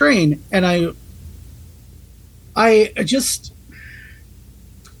stabbed on the train, and I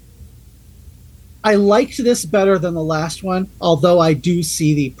liked this better than the last one, although I do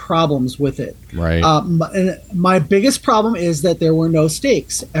see the problems with it. Right. My biggest problem is that there were no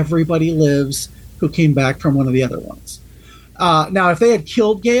stakes. Everybody lives who came back from one of the other ones. Now, if they had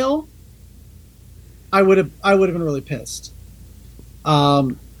killed Gale, I would have been really pissed. I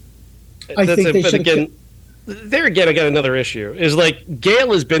think they should. Again, there again, I got another issue. Is like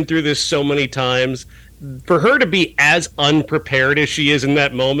Gale has been through this so many times. For her to be as unprepared as she is in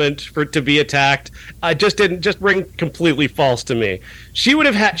that moment to be attacked, just ring completely false to me. She would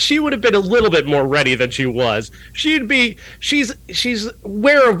have been a little bit more ready than she was. She's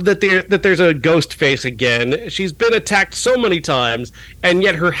aware of that there's a ghost face again. She's been attacked so many times, and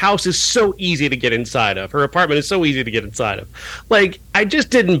yet her house is so easy to get inside of. Her apartment is so easy to get inside of. Like, I just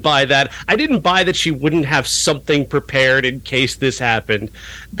didn't buy that. I didn't buy that she wouldn't have something prepared in case this happened.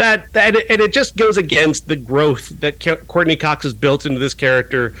 And it just goes against the growth that Courtney Cox has built into this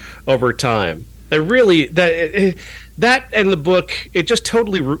character over time. That and the book, it just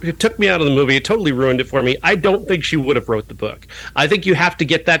it took me out of the movie. It totally ruined it for me. I don't think she would have wrote the book. I think you have to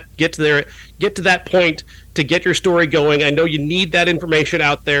get to that point to get your story going. I know you need that information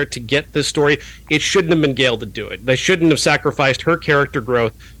out there to get the story. It shouldn't have been Gale to do it. They shouldn't have sacrificed her character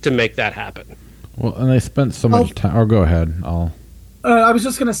growth to make that happen. Well, and they spent so much time. Oh, go ahead. I was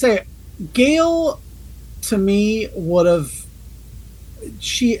just going to say, Gale, to me,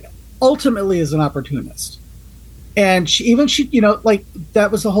 she ultimately is an opportunist. And she, you know, like,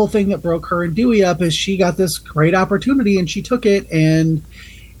 that was the whole thing that broke her and Dewey up, is she got this great opportunity and she took it, and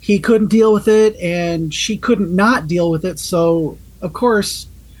he couldn't deal with it, and she couldn't not deal with it. So, of course,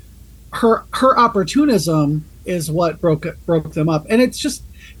 her opportunism is what broke them up. And it's just,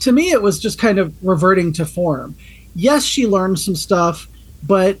 to me, it was just kind of reverting to form. Yes, she learned some stuff,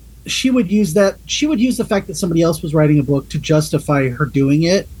 but she would use the fact that somebody else was writing a book to justify her doing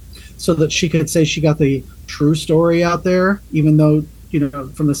it, so that she could say she got the true story out there, even though, you know,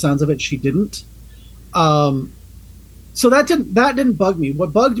 from the sounds of it, she didn't. So that didn't bug me.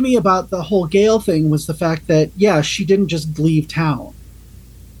 What bugged me about the whole Gale thing was the fact that, yeah, she didn't just leave town.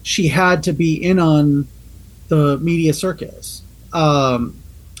 She had to be in on the media circus.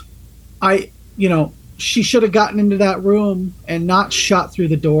 She should have gotten into that room and not shot through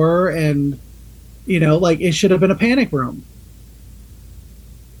the door, and, you know, like, it should have been a panic room.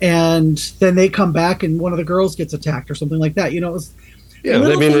 And then they come back and one of the girls gets attacked or something like that. You know, it was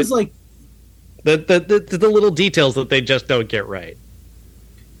things like the little details that they just don't get right.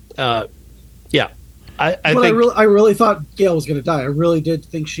 I really thought Gale was going to die. I really did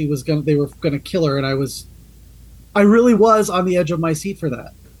think they were going to kill her, and I really was on the edge of my seat for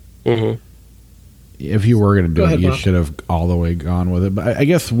that. Mm-hmm. If you were going to do it, you Bob. should have all the way gone with it. But I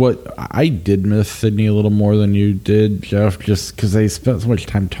guess what I did miss Sydney a little more than you did, Jeff, just because they spent so much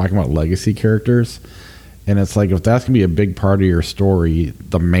time talking about legacy characters. And it's like, if that's going to be a big part of your story,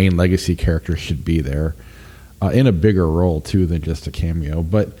 the main legacy character should be there in a bigger role, too, than just a cameo.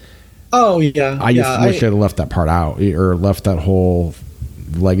 But I just wish they'd have left that part out, or left that whole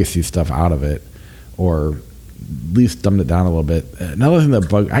legacy stuff out of it, or at least dumbed it down a little bit. Another thing that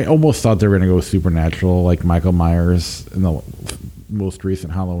bugged, I almost thought they were going to go supernatural, like Michael Myers in the most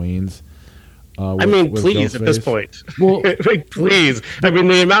recent Halloweens. Please, at this point. Well, please. I mean,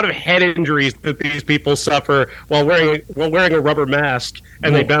 the amount of head injuries that these people suffer while wearing a rubber mask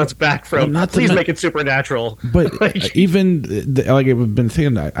and they bounce back from. Please make it supernatural. But even like I've been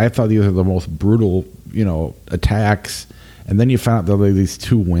saying, I thought these are the most brutal, you know, attacks and then you found out that there were these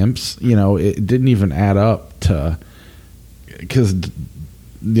two wimps. It didn't even add up to, because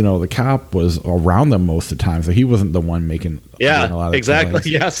the cop was around them most of the time, so he wasn't the one making a lot of exactly killings.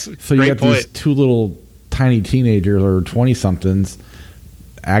 Yes, so you got these two little tiny teenagers or 20 somethings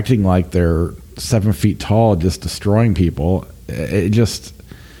acting like they're 7 feet tall, just destroying people. It just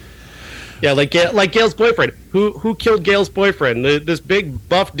like Gail's boyfriend. Who killed Gail's boyfriend? This big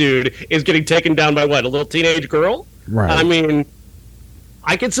buff dude is getting taken down by what? A little teenage girl? Right. I mean,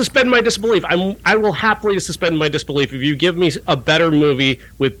 I can suspend my disbelief. I will happily suspend my disbelief if you give me a better movie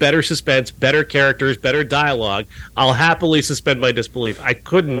with better suspense, better characters, better dialogue. I'll happily suspend my disbelief. I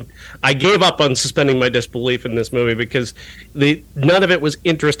couldn't. I gave up on suspending my disbelief in this movie because none of it was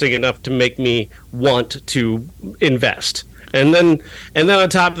interesting enough to make me want to invest. And then on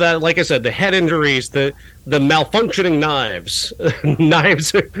top of that, like I said, the head injuries, the malfunctioning knives,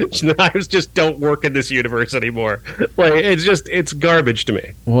 knives just don't work in this universe anymore. Like it's garbage to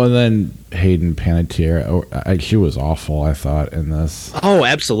me. Well, then Hayden Panettiere, she was awful, I thought, in this. Oh,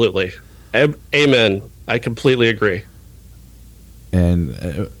 absolutely, amen. I completely agree.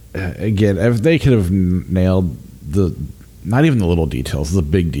 And again, if they could have nailed not even the little details, the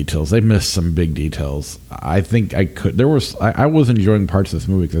big details. They missed some big details. I think I could. I was enjoying parts of this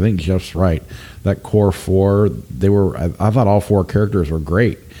movie because I think Jeff's right. That core four, I thought all four characters were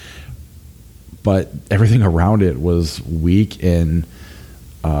great, but everything around it was weak, and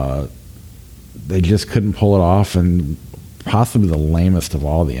they just couldn't pull it off. And possibly the lamest of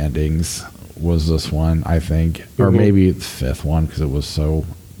all the endings was this one, I think, or maybe the fifth one because it was so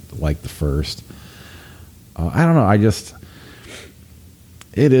like the first. I don't know.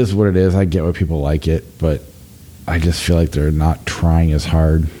 It is what it is. I get why people like it, but I just feel like they're not trying as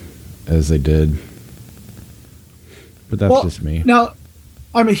hard as they did. But that's just me. Now,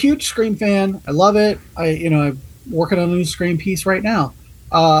 I'm a huge Scream fan. I love it. I'm working on a new Scream piece right now.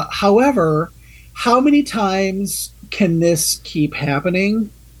 However, how many times can this keep happening?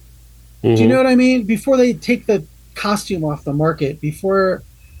 Do you know what I mean? Before they take the costume off the market, before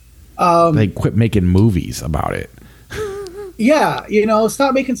they quit making movies about it. Yeah,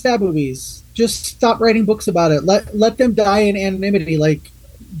 stop making stab movies. Just stop writing books about it. Let them die in anonymity, like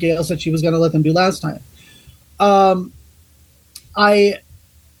Gail said she was going to let them do last time. I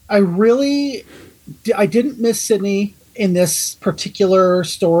didn't miss Sidney in this particular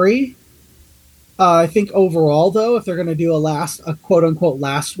story. I think overall, though, if they're going to do a quote unquote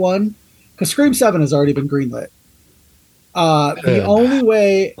last one, because Scream 7 has already been greenlit. The only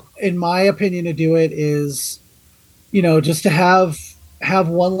way, in my opinion, to do it is, just to have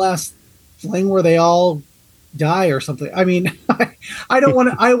one last fling where they all die or something. I mean, I don't want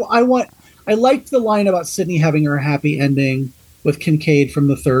to. I liked the line about Sidney having her happy ending with Kincaid from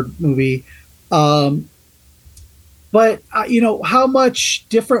the third movie. But how much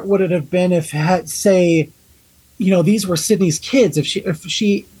different would it have been if these were Sidney's kids? If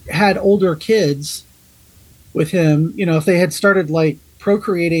she had older kids with him, if they had started like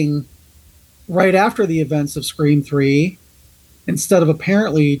procreating right after the events of Scream 3 instead of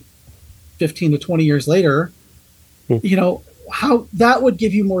apparently 15 to 20 years later, how that would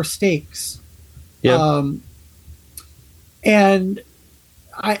give you more stakes. Yeah. And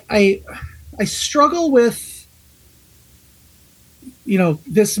I struggle with,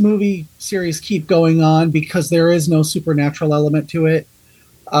 this movie series keep going on because there is no supernatural element to it.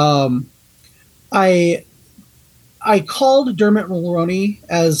 I called Dermot Mulroney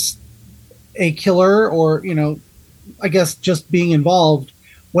as a killer, or I guess just being involved,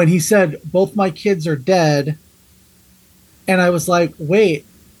 when he said both my kids are dead, and I was like, wait,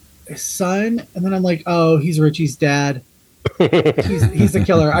 his son? And then I'm like, oh, he's Richie's dad. He's the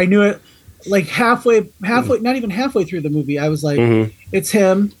killer. I knew it like halfway, not even halfway through the movie. I was like, it's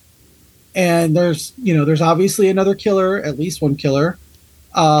him. And there's obviously another killer, at least one killer.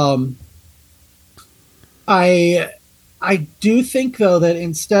 I do think, though, that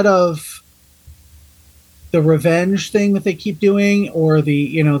instead of the revenge thing that they keep doing, or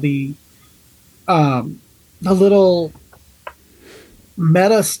the little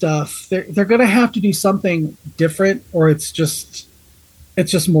meta stuff, they're going to have to do something different, or it's just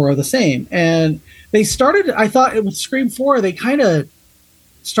more of the same. And they started, I thought it was Scream 4, they kind of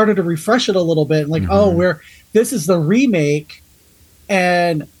started to refresh it a little bit, like, this is the remake.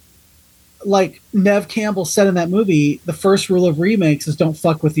 And like Nev Campbell said in that movie, the first rule of remakes is don't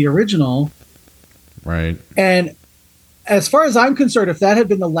fuck with the original. Right. And as far as I'm concerned, if that had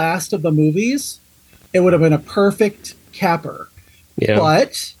been the last of the movies, it would have been a perfect capper. Yeah.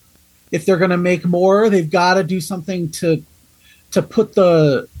 But if they're going to make more, they've got to do something to put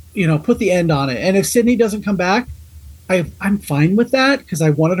the end on it. And if Sidney doesn't come back, I'm fine with that because I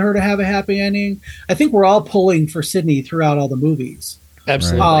wanted her to have a happy ending. I think we're all pulling for Sydney throughout all the movies.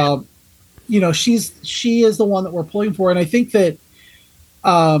 Absolutely. She is the one that we're pulling for, and I think that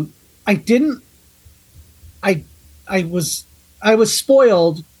I didn't. I was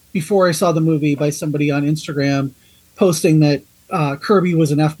spoiled before I saw the movie by somebody on Instagram posting that Kirby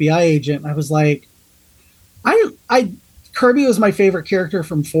was an FBI agent. I was like, I Kirby was my favorite character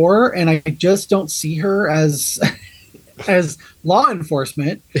from 4, and I just don't see her as as law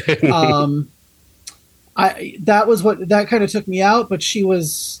enforcement. That kind of took me out, but she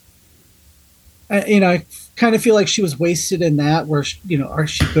was, I kind of feel like she was wasted in that. Where are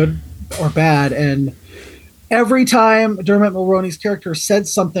she good or bad? And every time Dermot Mulroney's character said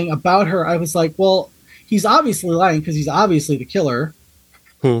something about her, I was like, well, he's obviously lying because he's obviously the killer.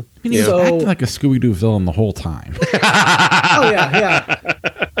 I mean, he's acting like a Scooby-Doo villain the whole time. Oh, yeah.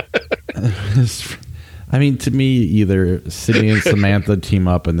 I mean, to me, either Sydney and Samantha team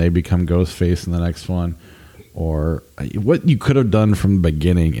up and they become Ghostface in the next one, or what you could have done from the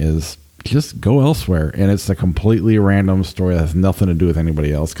beginning is just go elsewhere, and it's a completely random story that has nothing to do with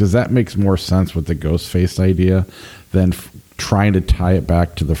anybody else, because that makes more sense with the Ghostface idea than trying to tie it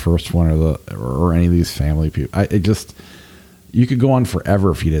back to the first one or any of these family people. You could go on forever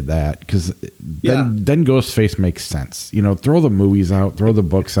if you did that, because then Ghostface makes sense. Throw the movies out, throw the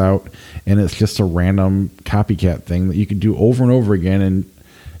books out, and it's just a random copycat thing that you could do over and over again, and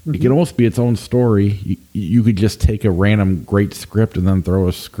it could almost be its own story. You could just take a random great script and then throw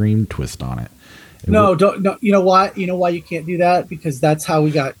a Scream twist on it. No. You know why? You know why you can't do that? Because that's how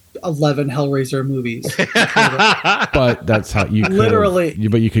we got 11 Hellraiser movies. But that's how you literally.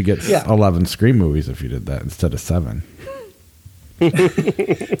 But you could get 11 Scream movies if you did that instead of 7.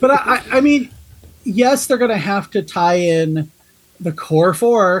 But I mean, yes, they're going to have to tie in the core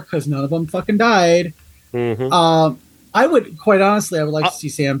 4 because none of them fucking died. Mm-hmm. I would, quite honestly, I would like to see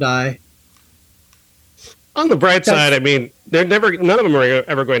Sam die. On the bright side, I mean, none of them are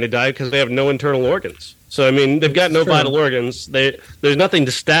ever going to die because they have no internal organs. So, I mean, they've got no vital organs. There's nothing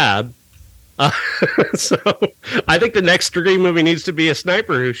to stab. So, I think the next Scream movie needs to be a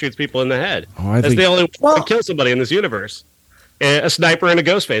sniper who shoots people in the head. That's the only way to kill somebody in this universe. A sniper in a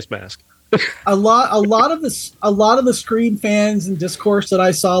Ghostface mask. a lot of the Scream fans and discourse that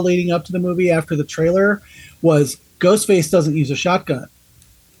I saw leading up to the movie after the trailer was Ghostface doesn't use a shotgun,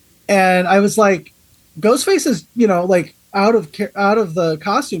 and I was like, Ghostface is out of the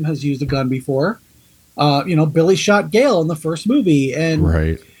costume has used a gun before. Billy shot Gale in the first movie, and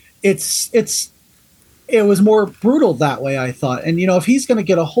right. It was more brutal that way, I thought. And if he's going to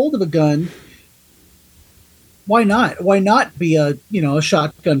get a hold of a gun, why not? Why not be a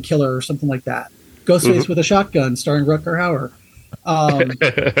shotgun killer or something like that? Ghostface with a shotgun, starring Rutger Hauer.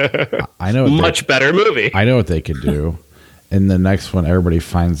 I know much better movie. I know what they could do. In the next one, everybody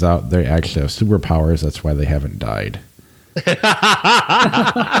finds out they actually have superpowers. That's why they haven't died.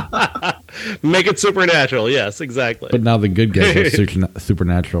 Make it supernatural. Yes, exactly. But now the good guys have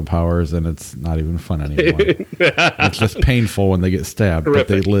supernatural powers, and it's not even fun anymore. It's just painful when they get stabbed, but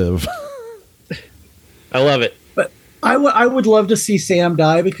they live. I love it. But I would love to see Sam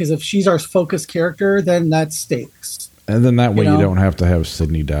die, because if she's our focus character, then that stakes. And then that way you don't have to have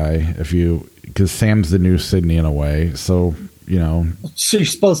Sydney die because Sam's the new Sydney in a way. So,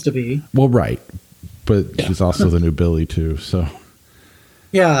 she's supposed to be. Well, right. But she's also the new Billy too. So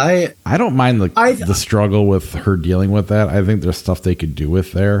yeah, I don't mind the struggle with her dealing with that. I think there's stuff they could do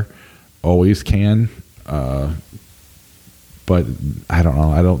with there. Always can. But I don't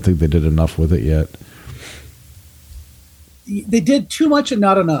know. I don't think they did enough with it yet. They did too much and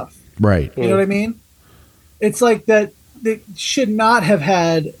not enough. Right. You know what I mean? It's like that they should not have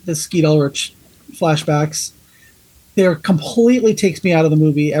had the Skeet Ulrich flashbacks. They're completely takes me out of the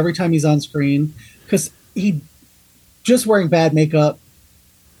movie every time he's on screen, because he just wearing bad makeup.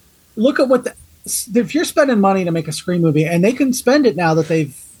 Look at if you're spending money to make a Scream movie, and they can spend it now that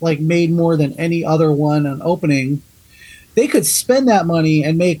they've made more than any other one on opening, they could spend that money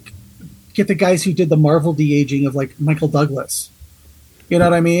and get the guys who did the Marvel de-aging of Michael Douglas. You know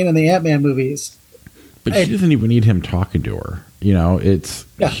what I mean? And the Ant-Man movies. But she doesn't even need him talking to her.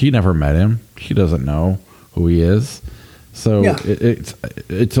 She never met him. She doesn't know who he is. So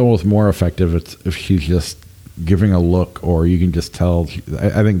it's almost more effective if she's just giving a look, or you can just tell.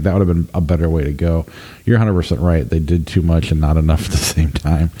 I think that would have been a better way to go. You're 100% right. They did too much and not enough at the same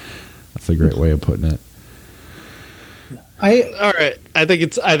time. That's a great way of putting it. All right. I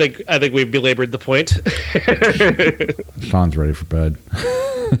think we've belabored the point. Sean's ready for bed.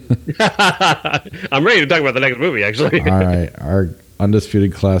 I'm ready to talk about the next movie, actually. All right. Our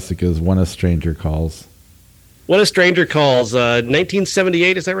undisputed classic is When a Stranger Calls. What a Stranger Calls,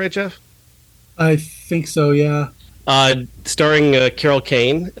 1978. Is that right, Jeff? I think so. Yeah. Starring Carol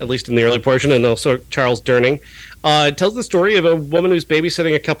Kane, at least in the early portion, and also Charles Durning. It tells the story of a woman who's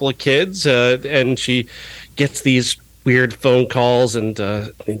babysitting a couple of kids, and she gets these weird phone calls and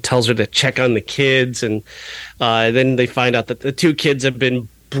tells her to check on the kids, and then they find out that the two kids have been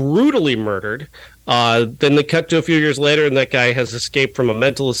brutally murdered. Then they cut to a few years later, and that guy has escaped from a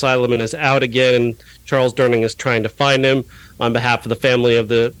mental asylum and is out again, and Charles Durning is trying to find him on behalf of the family of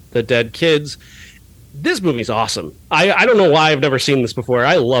the dead kids. This movie's awesome. I don't know why I've never seen this before.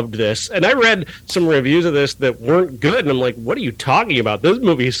 I loved this. And I read some reviews of this that weren't good, and I'm like, what are you talking about? This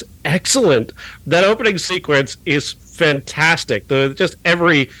movie's excellent. That opening sequence is fantastic. Just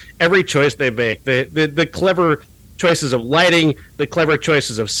every choice they make. The clever choices of lighting, the clever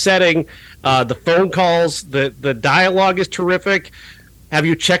choices of setting, the phone calls, the dialogue is terrific. Have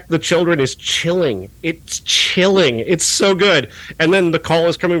you checked the children is chilling. It's chilling. It's so good. And then the call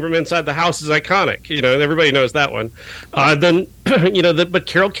is coming from inside the house is iconic. Everybody knows that one. But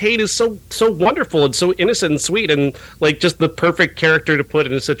Carol Kane is so wonderful and so innocent and sweet and like just the perfect character to put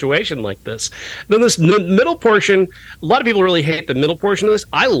in a situation like this. Then this middle portion, a lot of people really hate the middle portion of this.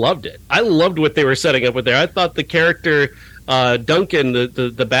 I loved it. I loved what they were setting up with there. I thought the character Duncan,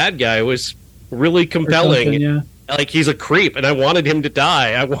 the bad guy, was really compelling. Duncan, yeah. Like, he's a creep, and I wanted him to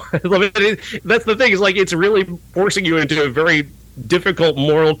die. That's the thing, is like it's really forcing you into a very difficult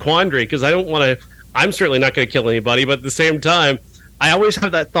moral quandary, because I don't want to. I'm certainly not going to kill anybody, but at the same time, I always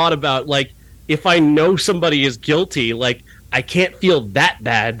have that thought about, like, if I know somebody is guilty, like, I can't feel that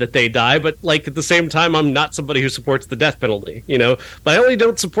bad that they die, but like at the same time, I'm not somebody who supports the death penalty, But I only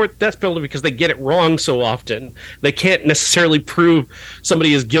don't support the death penalty because they get it wrong so often. They can't necessarily prove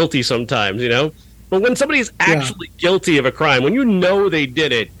somebody is guilty sometimes, But when somebody is actually guilty of a crime, when you know they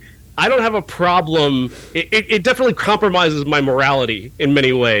did it, I don't have a problem. It definitely compromises my morality in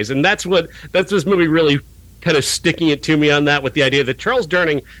many ways, and that's this movie really kind of sticking it to me on that, with the idea that Charles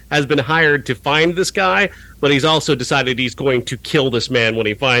Durning has been hired to find this guy, but he's also decided he's going to kill this man when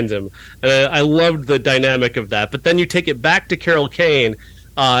he finds him. I loved the dynamic of that. But then you take it back to Carol Kane,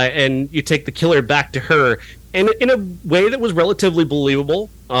 and you take the killer back to her, and in a way that was relatively believable.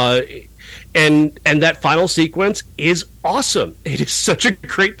 And that final sequence is awesome. It is such a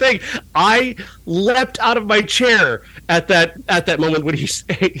great thing. I leapt out of my chair at that moment when he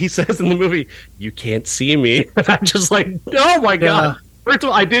says in the movie, "You can't see me." And I'm just like, oh my god. First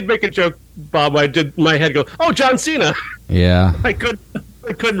of all, I did make a joke, Bob. I did my head go, "Oh, John Cena." Yeah. I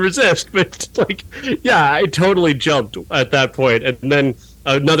couldn't resist, but I totally jumped at that point. And then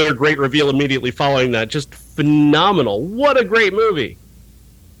another great reveal immediately following that. Just phenomenal. What a great movie.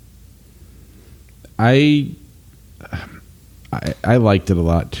 I liked it a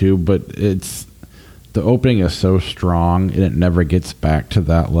lot too, but the opening is so strong and it never gets back to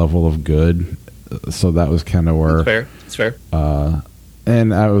that level of good. So that was kind of where it's fair.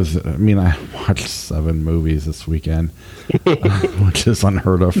 And I watched 7 movies this weekend, which is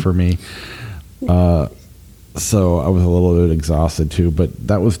unheard of for me. So I was a little bit exhausted too, but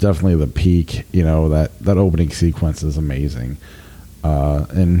that was definitely the peak. That opening sequence is amazing,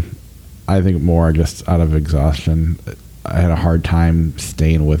 and I think more just out of exhaustion. I had a hard time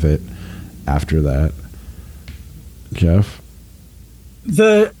staying with it after that. Jeff?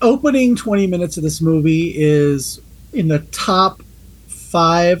 The opening 20 minutes of this movie is in the top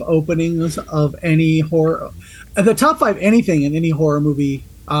 5 openings of any horror. The top 5 anything in any horror movie.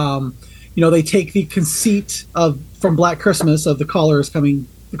 They take the conceit from Black Christmas of the calls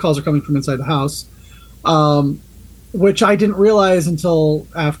are coming from inside the house. Which I didn't realize until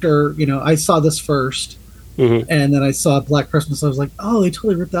after, I saw this first. Mm-hmm. And then I saw Black Christmas. I was like, oh, they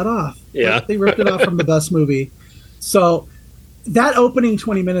totally ripped that off. Yeah. They ripped it off from the best movie. So that opening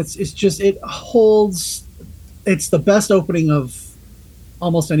 20 minutes is just, it's the best opening of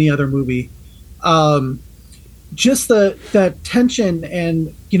almost any other movie. Just that tension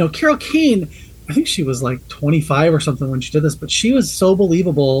and, Carol Kane, I think she was like 25 or something when she did this, but she was so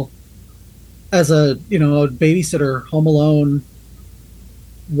believable as a babysitter home alone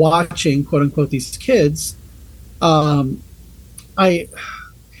watching quote unquote these kids. I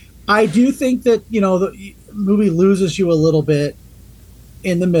do think that the movie loses you a little bit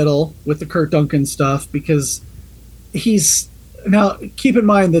in the middle with the Kurt Duncan stuff, because now keep in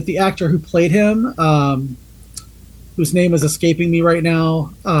mind that the actor who played him, whose name is escaping me right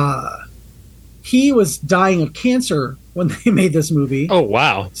now, he was dying of cancer when they made this movie. Oh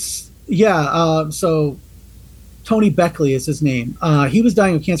wow. Yeah, so Tony Beckley is his name. He was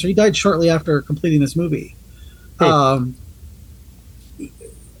dying of cancer. He died shortly after completing this movie. Hey.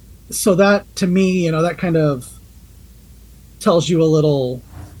 So that, to me, that kind of tells you a little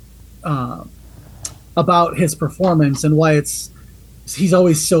about his performance and why he's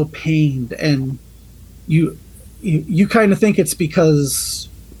always so pained, and you kind of think it's because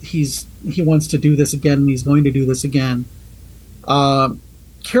he wants to do this again and he's going to do this again.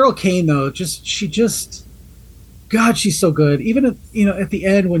 Carol Kane, though, God, she's so good. Even at the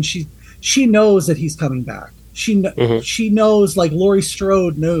end when she knows that he's coming back. She knows, like Laurie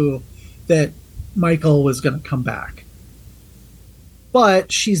Strode knew that Michael was going to come back,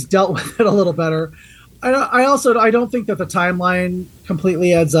 but she's dealt with it a little better. I don't think that the timeline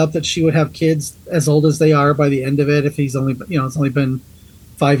completely adds up, that she would have kids as old as they are by the end of it if it's only been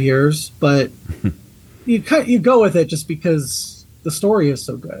 5 years. But you go with it just because the story is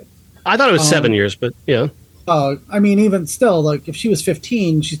so good. I thought it was 7 years, but yeah. I mean, even still, like if she was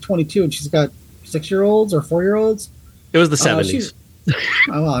 15, she's 22, and she's got 6-year-olds or 4-year-olds. It was the 70s.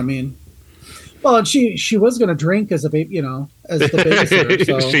 Well, I mean, and she was going to drink as a baby, as the babysitter.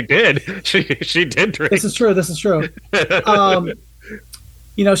 So. She did. She did drink. This is true.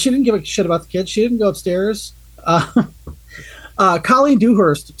 She didn't give a shit about the kids. She didn't go upstairs. Colleen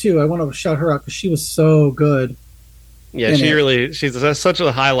Dewhurst too. I want to shout her out because she was so good. Yeah, she's such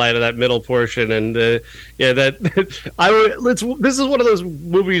a highlight of that middle portion, and this is one of those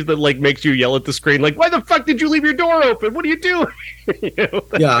movies that like makes you yell at the screen, like, why the fuck did you leave your door open? What are you doing?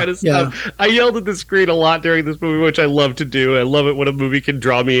 Kind of stuff. I yelled at the screen a lot during this movie, which I love to do. I love it when a movie can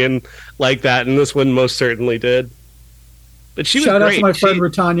draw me in like that, and this one most certainly did. But shout out to my friend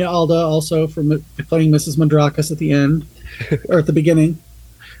Rutanya Alda also for playing Mrs. Mandrakis at the end or at the beginning.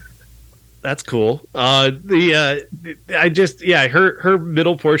 That's cool. Her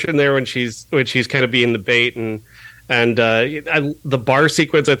middle portion there when she's kind of being the bait and the bar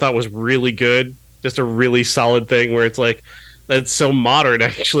sequence I thought was really good. Just a really solid thing where it's like that's so modern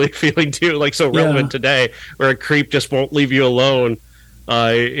actually feeling too, like so relevant today, where a creep just won't leave you alone.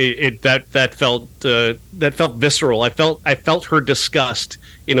 That felt visceral. I felt her disgust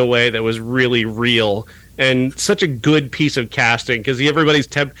in a way that was really real. And such a good piece of casting, because anybody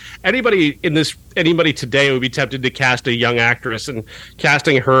today would be tempted to cast a young actress, and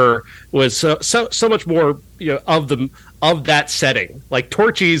casting her was so much more of that setting. Like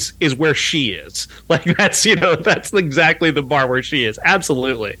Torchy's is where she is. Like that's exactly the bar where she is.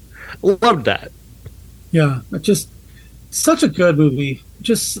 Absolutely, loved that. Yeah, just such a good movie.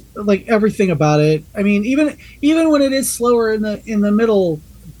 Just like everything about it. I mean, even when it is slower in the middle,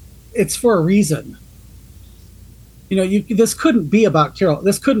 it's for a reason. This couldn't be about Carol.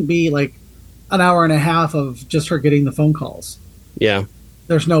 This couldn't be like an hour and a half of just her getting the phone calls. Yeah.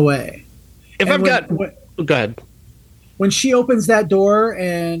 There's no way. Go ahead. When she opens that door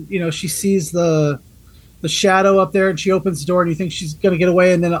and, she sees the shadow up there and she opens the door and you think she's going to get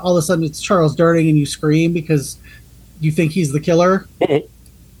away. And then all of a sudden it's Charles Durning and you scream because you think he's the killer. Mm-hmm.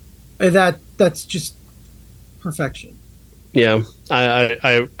 And that's just perfection. Yeah.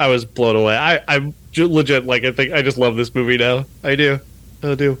 I was blown away. I'm legit, like, I think I just love this movie now. I do.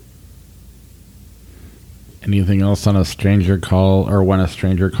 Anything else on A Stranger Call or When a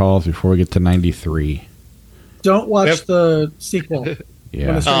Stranger Calls before we get to 93? Don't watch the sequel. Yeah.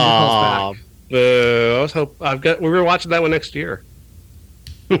 When a Stranger Calls Back. We were watching that one next year.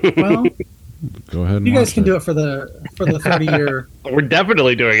 Well, go ahead and you guys can do it for the 30-year. We're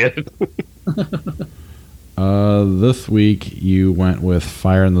definitely doing it. This week you went with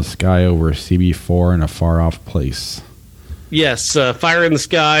Fire in the Sky over CB4 in a Far Off Place. Yes, Fire in the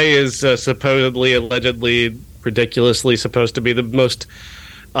Sky is supposedly, allegedly, ridiculously supposed to be the most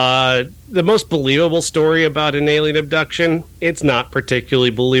believable story about an alien abduction. It's not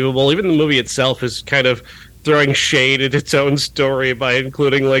particularly believable. Even the movie itself is kind of throwing shade at its own story by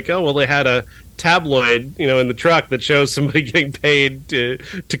including like, oh, well, they had a tabloid, in the truck that shows somebody getting paid to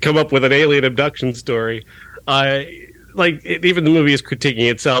come up with an alien abduction story. Even the movie is critiquing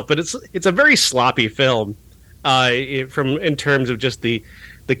itself, but it's a very sloppy film. In terms of just the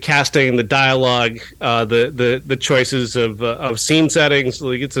casting, the dialogue, the choices of scene settings,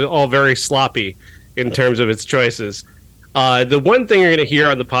 like it's all very sloppy in terms of its choices. The one thing you're going to hear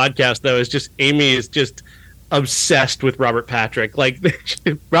on the podcast, though, is just Amy is just obsessed with Robert Patrick. Like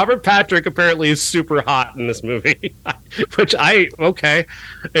Robert Patrick apparently is super hot in this movie, which it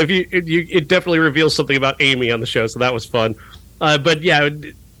definitely reveals something about Amy on the show, so that was fun. But yeah,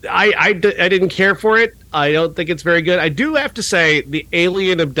 I didn't care for it. I don't think it's very good. I do have to say the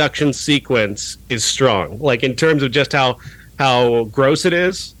alien abduction sequence is strong, like in terms of just how gross it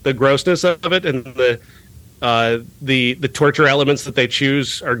is, the grossness of it, and the torture elements that they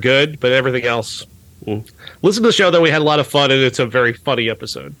choose are good, but everything else. Listen to the show, though. We had a lot of fun, and it's a very funny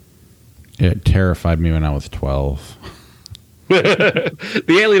episode. It terrified me when I was 12.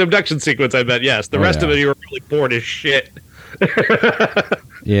 The alien abduction sequence, I bet, yes. The rest of it, you were really bored as shit.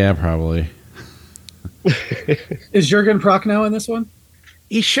 Yeah, probably. Is Jurgen Prochnow in this one?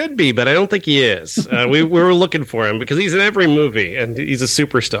 He should be, but I don't think he is. We were looking for him because he's in every movie and he's a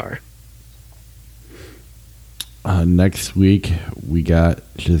superstar. Next week, we got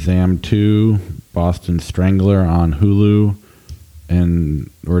Shazam 2, Boston Strangler on Hulu, and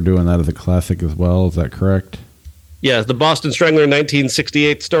we're doing that as a classic as well. Is that correct? Yeah, the Boston Strangler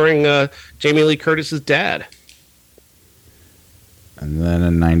 1968 starring Jamie Lee Curtis's dad. And then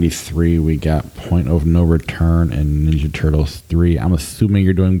in 93, we got Point of No Return and Ninja Turtles 3. I'm assuming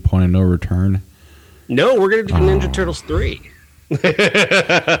you're doing Point of No Return? No, we're going to do Ninja Turtles 3.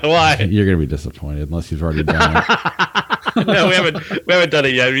 Why? You're going to be disappointed unless you've already done it. No, we haven't done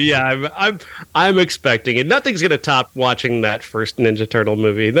it yet. Yeah, I'm expecting it. Nothing's going to top watching that first Ninja Turtle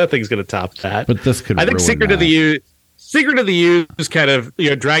movie. Nothing's going to top that. But this could. I think Secret of the Ooze kind of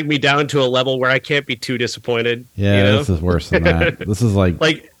dragged me down to a level where I can't be too disappointed. Yeah, this is worse than that. This is like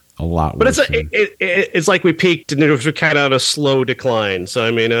a lot worse. But it's like we peaked and it was kind of on a slow decline. So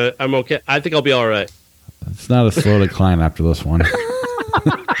I mean, I'm okay. I think I'll be all right. It's not a slow decline after this one.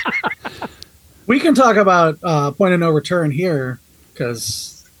 We can talk about Point of No Return here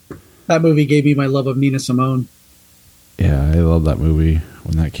because that movie gave me my love of Nina Simone. Yeah, I love that movie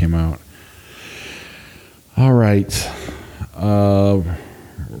when that came out. All right.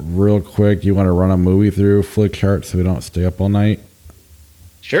 Real quick, you want to run a movie through Flickchart so we don't stay up all night?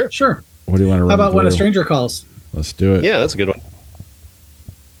 Sure. What do you want to run How about through? When a Stranger Calls? Let's do it. Yeah, that's a good one.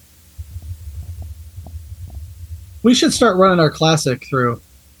 We should start running our classic through.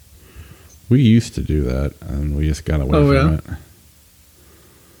 We used to do that, and we just got away from it.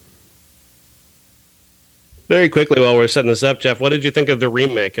 Very quickly, while we're setting this up, Jeff, what did you think of the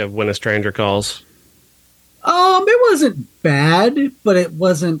remake of When a Stranger Calls? It wasn't bad, but it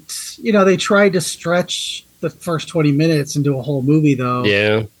wasn't. They tried to stretch the first 20 minutes into a whole movie, though.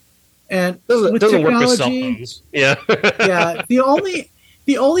 Yeah, and doesn't work with cell phones. Yeah, yeah. The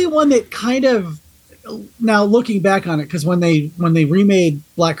only one that kind of, now looking back on it, because when they remade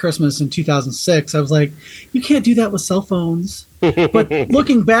Black Christmas in 2006, I was like, you can't do that with cell phones. But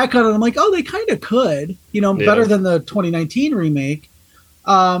looking back on it, I'm like, oh, they kind of could, better than the 2019 remake.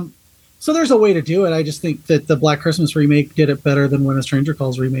 So there's a way to do it. I just think that the Black Christmas remake did it better than When a Stranger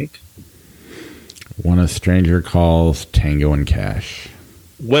Calls remake. When a Stranger Calls, Tango and Cash.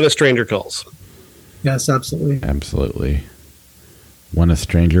 When a Stranger Calls. Yes, absolutely. Absolutely. When a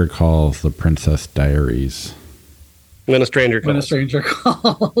Stranger Calls, The Princess Diaries. When a Stranger Calls. When a Stranger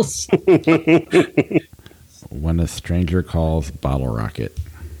Calls. When a Stranger Calls, Bottle Rocket.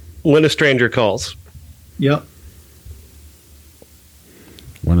 When a Stranger Calls. Yep.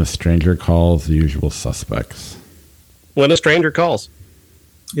 When a Stranger Calls, The Usual Suspects. When a Stranger Calls.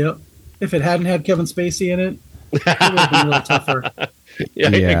 Yep. If it hadn't had Kevin Spacey in it, it would have been a little tougher. Yeah,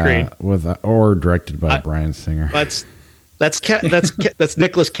 I agree. Or directed by Bryan Singer. That's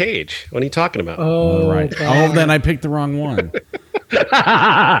Nicolas Cage. What are you talking about? Oh, right. Oh, then I picked the wrong one.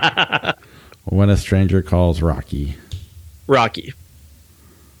 When a Stranger Calls, Rocky. Rocky.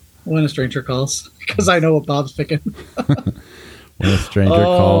 When a Stranger Calls, because I know what Bob's picking. When a Stranger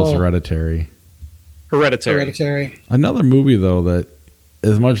Calls, Hereditary. Hereditary. Another movie, though, that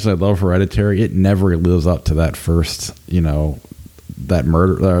as much as I love Hereditary, it never lives up to that first, that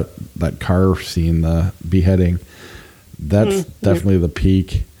murder, that car scene, the beheading. That's definitely the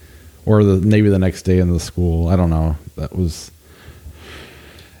peak. Or maybe the next day in the school. I don't know. That was...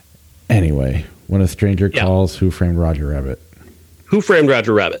 Anyway, When a Stranger Calls, Who Framed Roger Rabbit? Who Framed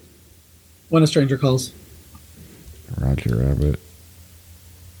Roger Rabbit? When a Stranger Calls. Roger Rabbit.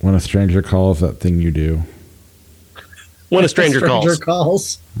 When a Stranger Calls, That Thing You Do. When a Stranger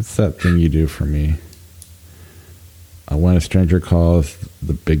Calls. What's that thing you do for me? When a Stranger Calls,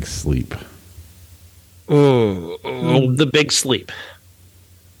 The Big Sleep. The Big Sleep.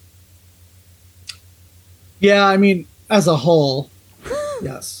 Yeah, I mean, as a whole,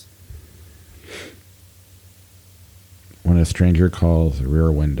 yes. When a Stranger Calls,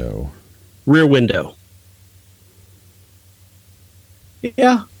 Rear Window. Rear Window.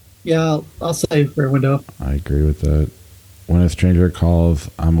 Yeah, I'll say Rear Window. I agree with that. When a Stranger Calls,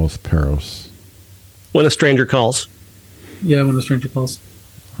 Amos Peros. When a Stranger Calls. Yeah, When a Stranger Calls.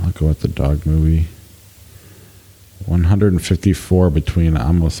 I'll go with the dog movie. 154 between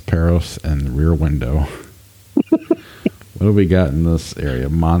Amos Peros and Rear Window. What do we got in this area?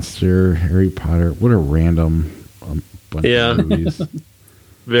 Monster, Harry Potter. What a random bunch of movies.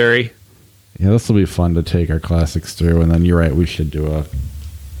 Very. Yeah, this will be fun to take our classics through, and then you're right, we should do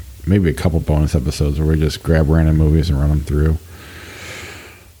maybe a couple bonus episodes where we just grab random movies and run them through.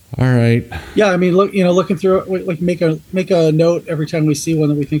 All right. Yeah, I mean, looking through it, like make a note every time we see one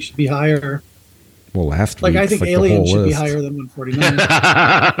that we think should be higher. Well, last Like week, I think Alien should be higher than 149.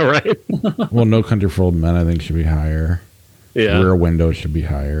 Right? Well, No Country for Old Men, I think should be higher. Yeah. Rear Window should be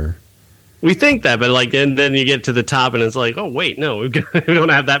higher. We think that, but like then you get to the top and it's like, oh wait, no, we don't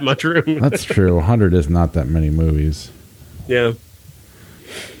have that much room. That's true. 100 is not that many movies. Yeah.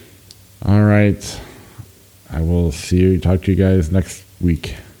 All right. I will talk to you guys next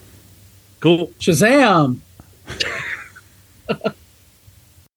week. Cool. Shazam!